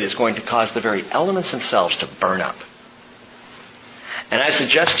that is going to cause the very elements themselves to burn up. And I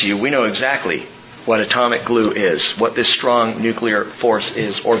suggest to you, we know exactly what atomic glue is, what this strong nuclear force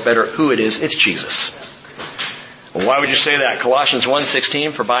is, or better, who it is. It's Jesus. Well, why would you say that? Colossians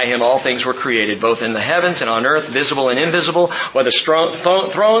 1:16, for by Him all things were created, both in the heavens and on earth, visible and invisible, whether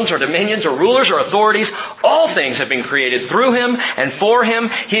thrones or dominions or rulers or authorities, all things have been created through Him and for Him.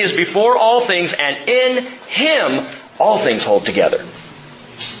 He is before all things, and in Him all things hold together.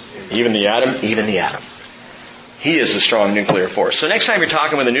 Even the atom, even the atom. He is the strong nuclear force. So next time you're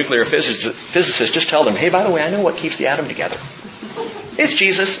talking with a nuclear physicist, just tell them, hey, by the way, I know what keeps the atom together. It's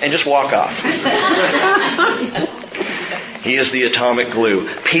Jesus, and just walk off. He is the atomic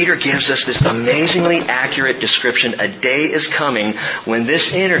glue. Peter gives us this amazingly accurate description. A day is coming when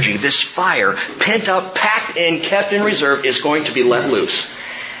this energy, this fire, pent up, packed in, kept in reserve, is going to be let loose.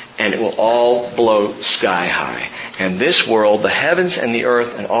 And it will all blow sky high. And this world, the heavens and the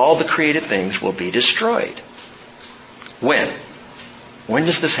earth and all the created things will be destroyed. When? When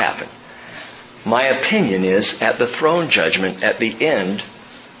does this happen? My opinion is at the throne judgment at the end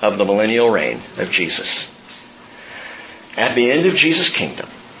of the millennial reign of Jesus. At the end of Jesus' kingdom,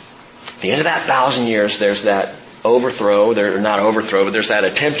 at the end of that 1,000 years, there's that overthrow, but there's that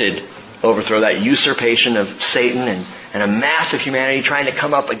attempted overthrow, that usurpation of Satan and a mass of humanity trying to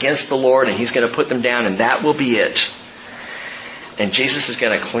come up against the Lord, and He's going to put them down, and that will be it. And Jesus is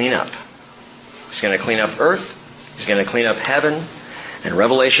going to clean up. He's going to clean up earth. He's going to clean up heaven. And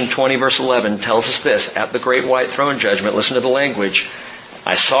Revelation 20 verse 11 tells us this. At the great white throne judgment, listen to the language.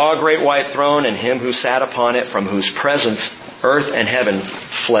 I saw a great white throne and Him who sat upon it, from whose presence earth and heaven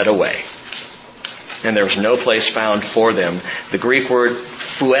fled away. And there was no place found for them. The Greek word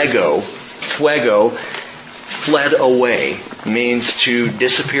fuego, fled away, means to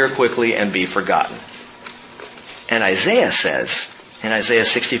disappear quickly and be forgotten. And Isaiah says, in Isaiah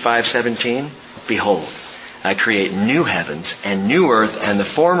 65:17, behold, I create new heavens and new earth, and the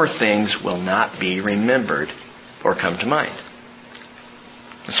former things will not be remembered or come to mind.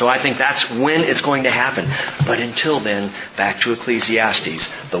 So I think that's when it's going to happen. But until then, back to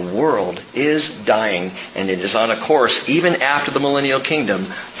Ecclesiastes, the world is dying, and it is on a course, even after the millennial kingdom,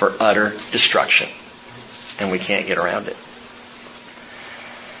 for utter destruction. And we can't get around it.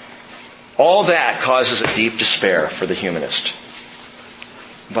 All that causes a deep despair for the humanist.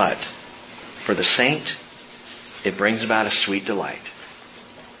 But for the saint, it brings about a sweet delight.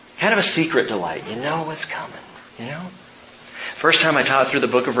 Kind of a secret delight. You know what's coming, you know? First time I taught through the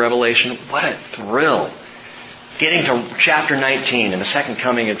book of Revelation, what a thrill. Getting to chapter 19 and the second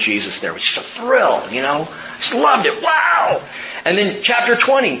coming of Jesus there was just a thrill, you know. Just loved it. Wow! And then chapter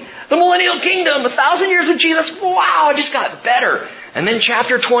 20, the millennial kingdom, 1,000 years of Jesus. Wow, it just got better. And then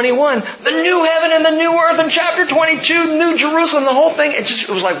chapter 21, the new heaven and the new earth. And chapter 22, New Jerusalem, the whole thing. It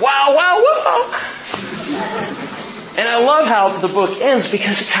was like, wow, wow, wow. And I love how the book ends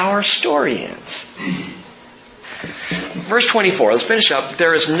because it's how our story ends. Verse 24, let's finish up.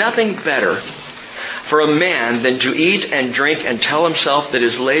 There is nothing better for a man than to eat and drink and tell himself that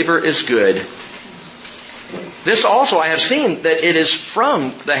his labor is good. This also I have seen, that it is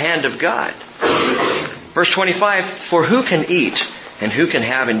from the hand of God. Verse 25, for who can eat and who can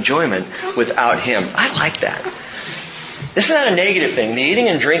have enjoyment without Him? I like that. Isn't that a negative thing? The eating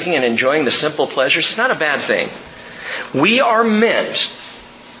and drinking and enjoying the simple pleasures is not a bad thing. We are meant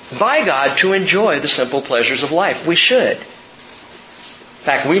by God to enjoy the simple pleasures of life. We should. In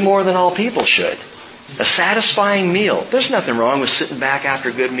fact, we more than all people should. A satisfying meal. There's nothing wrong with sitting back after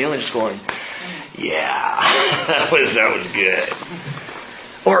a good meal and just going, yeah, that was good.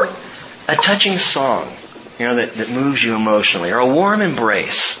 Or a touching song, you know, that moves you emotionally. Or a warm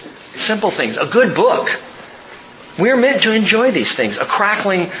embrace. Simple things. A good book. We're meant to enjoy these things. A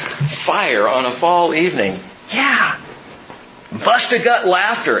crackling fire on a fall evening. Yeah. Bust-a-gut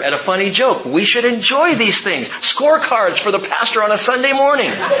laughter at a funny joke. We should enjoy these things. Scorecards for the pastor on a Sunday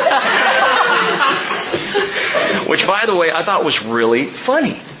morning. Which, by the way, I thought was really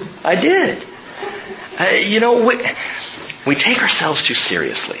funny. I did. We take ourselves too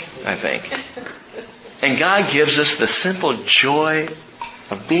seriously, I think. And God gives us the simple joy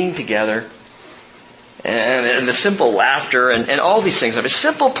of being together and the simple laughter and all these things. I mean,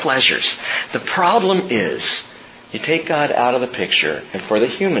 simple pleasures. The problem is, you take God out of the picture, and for the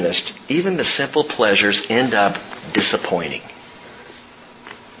humanist, even the simple pleasures end up disappointing.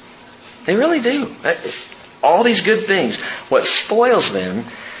 They really do. All these good things, what spoils them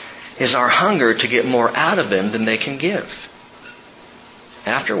is our hunger to get more out of them than they can give.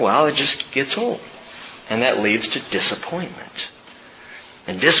 After a while, it just gets old. And that leads to disappointment.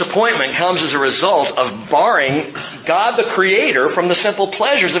 And disappointment comes as a result of barring God the Creator from the simple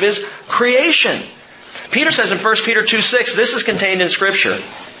pleasures of His creation. Peter says in 1 Peter 2:6, this is contained in Scripture.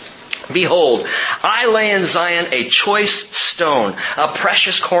 Behold, I lay in Zion a choice stone, a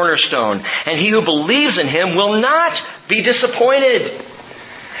precious cornerstone, and he who believes in Him will not be disappointed.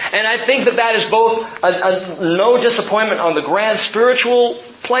 And I think that is both no disappointment on the grand spiritual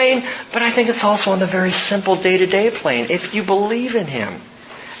plane, but I think it's also on the very simple day-to-day plane. If you believe in Him,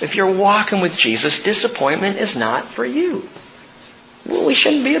 if you're walking with Jesus, disappointment is not for you. Well, we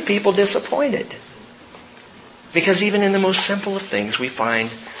shouldn't be a people disappointed. Because even in the most simple of things, we find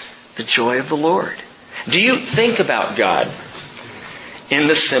the joy of the Lord. Do you think about God in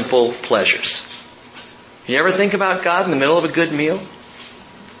the simple pleasures? You ever think about God in the middle of a good meal?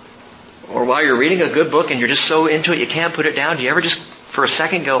 Or while you're reading a good book and you're just so into it you can't put it down? Do you ever just for a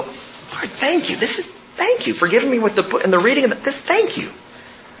second go, Lord, thank you. Thank you for giving me with the book and the reading of this. Thank you.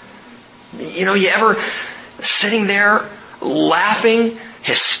 You ever sitting there laughing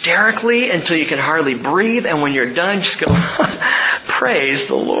hysterically until you can hardly breathe, and when you're done, just go, praise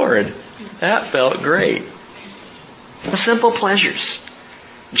the Lord. That felt great. The simple pleasures.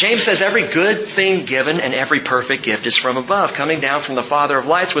 James says every good thing given and every perfect gift is from above, coming down from the Father of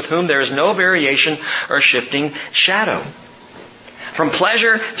lights, with whom there is no variation or shifting shadow. From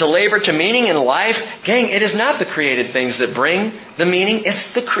pleasure to labor to meaning in life, gang, it is not the created things that bring the meaning,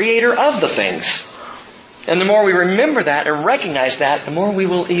 it's the Creator of the things. And the more we remember that and recognize that, the more we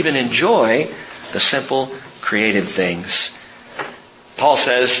will even enjoy the simple created things. Paul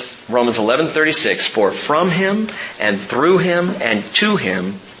says, Romans 11:36, for from Him and through Him and to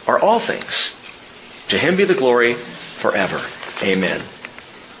Him are all things. To Him be the glory forever. Amen.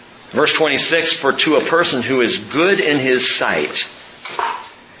 Verse 26, for to a person who is good in his sight,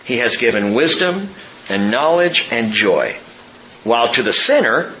 He has given wisdom and knowledge and joy. While to the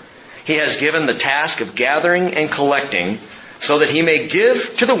sinner, He has given the task of gathering and collecting, so that he may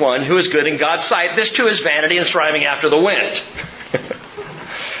give to the one who is good in God's sight. This too is vanity and striving after the wind.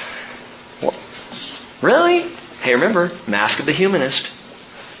 Well, really? Hey, remember, mask of the humanist.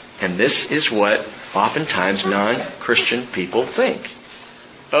 And this is what oftentimes non-Christian people think.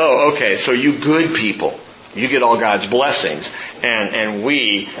 Oh, okay, so you good people, you get all God's blessings, and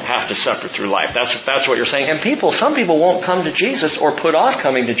we have to suffer through life. That's what you're saying. And some people won't come to Jesus or put off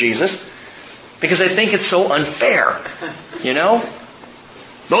coming to Jesus because they think it's so unfair.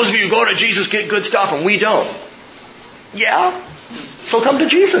 Those of you who go to Jesus get good stuff and we don't. Yeah, so come to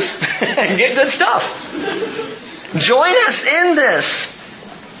Jesus and get good stuff. Join us in this.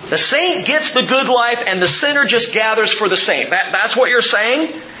 The saint gets the good life and the sinner just gathers for the saint. That's what you're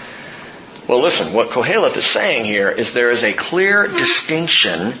saying? Well, listen, what Koheleth is saying here is there is a clear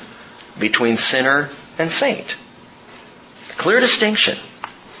distinction between sinner and saint. Clear distinction.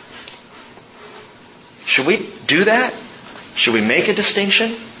 Should we do that? Should we make a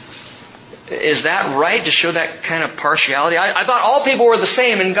distinction? Is that right to show that kind of partiality? I thought all people were the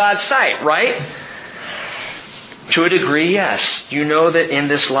same in God's sight, right? To a degree, yes. You know that in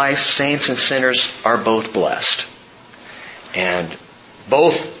this life, saints and sinners are both blessed. And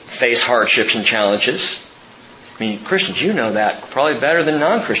both face hardships and challenges. I mean, Christians, you know that probably better than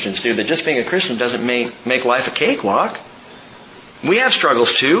non-Christians do, that just being a Christian doesn't make life a cakewalk. We have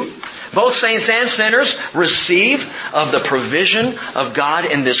struggles too. Both saints and sinners receive of the provision of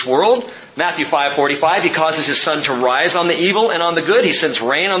God in this world. Matthew 5:45, He causes His sun to rise on the evil and on the good. He sends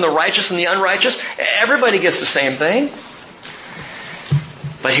rain on the righteous and the unrighteous. Everybody gets the same thing.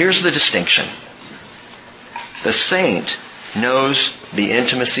 But here's the distinction. The saint knows the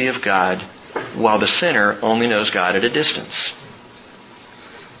intimacy of God, while the sinner only knows God at a distance.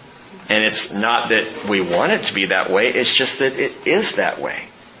 And it's not that we want it to be that way, it's just that it is that way.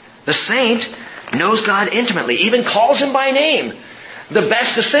 The saint knows God intimately, even calls Him by name. The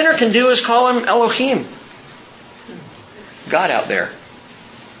best the sinner can do is call Him Elohim. God out there.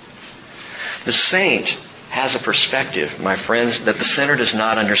 The saint has a perspective, my friends, that the sinner does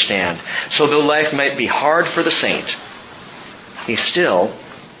not understand. So though life might be hard for the saint, he still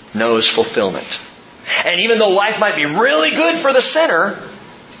knows fulfillment. And even though life might be really good for the sinner,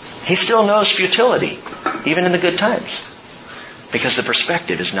 he still knows futility, even in the good times, because the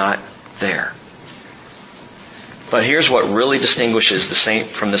perspective is not there. But here's what really distinguishes the saint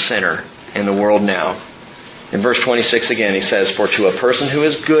from the sinner in the world now. In verse 26 again, he says, for to a person who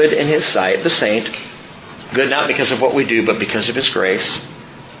is good in his sight, the saint, good not because of what we do, but because of His grace,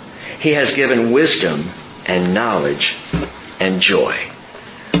 He has given wisdom and knowledge and joy.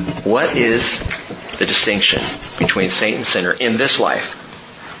 What is the distinction between saint and sinner in this life?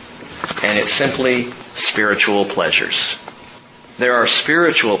 And it's simply spiritual pleasures. There are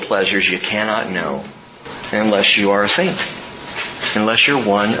spiritual pleasures you cannot know unless you are a saint, unless you're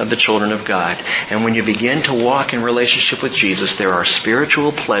one of the children of God. And when you begin to walk in relationship with Jesus, there are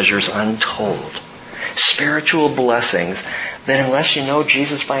spiritual pleasures untold, spiritual blessings that unless you know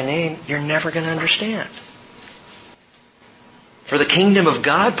Jesus by name, you're never going to understand. For the kingdom of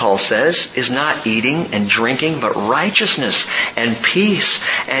God, Paul says, is not eating and drinking, but righteousness and peace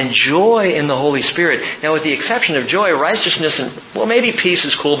and joy in the Holy Spirit. Now, with the exception of joy, righteousness and, well, maybe peace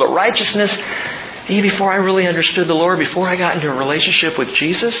is cool, but righteousness, even before I really understood the Lord, before I got into a relationship with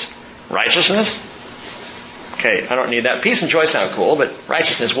Jesus, righteousness, Okay, I don't need that. Peace and joy sound cool, but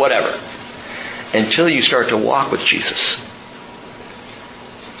righteousness, whatever. Until you start to walk with Jesus.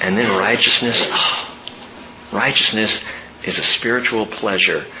 And then righteousness is a spiritual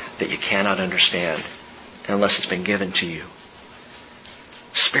pleasure that you cannot understand unless it's been given to you.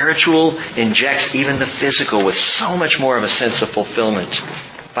 Spiritual injects even the physical with so much more of a sense of fulfillment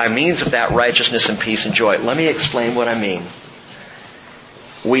by means of that righteousness and peace and joy. Let me explain what I mean.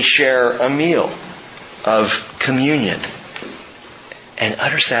 We share a meal of communion and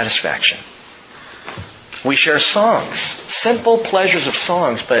utter satisfaction. We share songs, simple pleasures of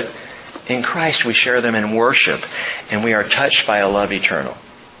songs, but in Christ we share them in worship, and we are touched by a love eternal.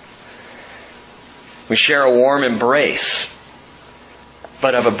 We share a warm embrace,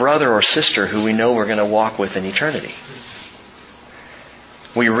 but of a brother or sister who we know we're going to walk with in eternity.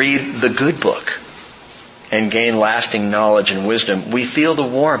 We read the good book and gain lasting knowledge and wisdom. We feel the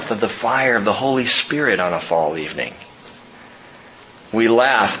warmth of the fire of the Holy Spirit on a fall evening. We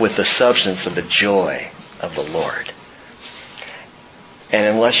laugh with the substance of the joy of the Lord. And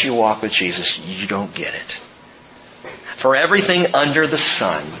unless you walk with Jesus, you don't get it. For everything under the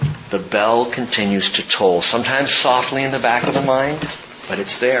sun, the bell continues to toll. Sometimes softly in the back of the mind, but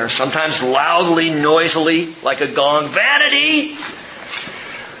it's there. Sometimes loudly, noisily, like a gong. Vanity!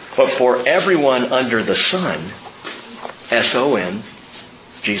 But for everyone under the sun, S-O-N,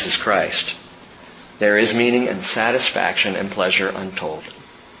 Jesus Christ, there is meaning and satisfaction and pleasure untold.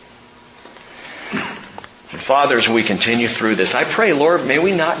 And Father, as we continue through this, I pray, Lord, may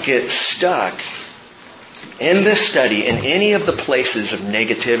we not get stuck in this study in any of the places of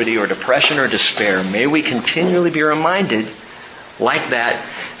negativity or depression or despair. May we continually be reminded, like that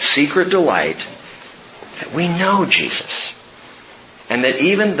secret delight, that we know Jesus. And that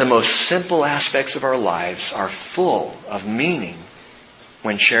even the most simple aspects of our lives are full of meaning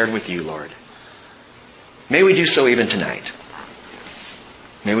when shared with you, Lord. May we do so even tonight.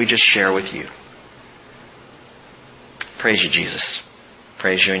 May we just share with you. Praise you, Jesus.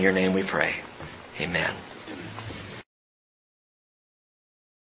 Praise you in your name we pray. Amen.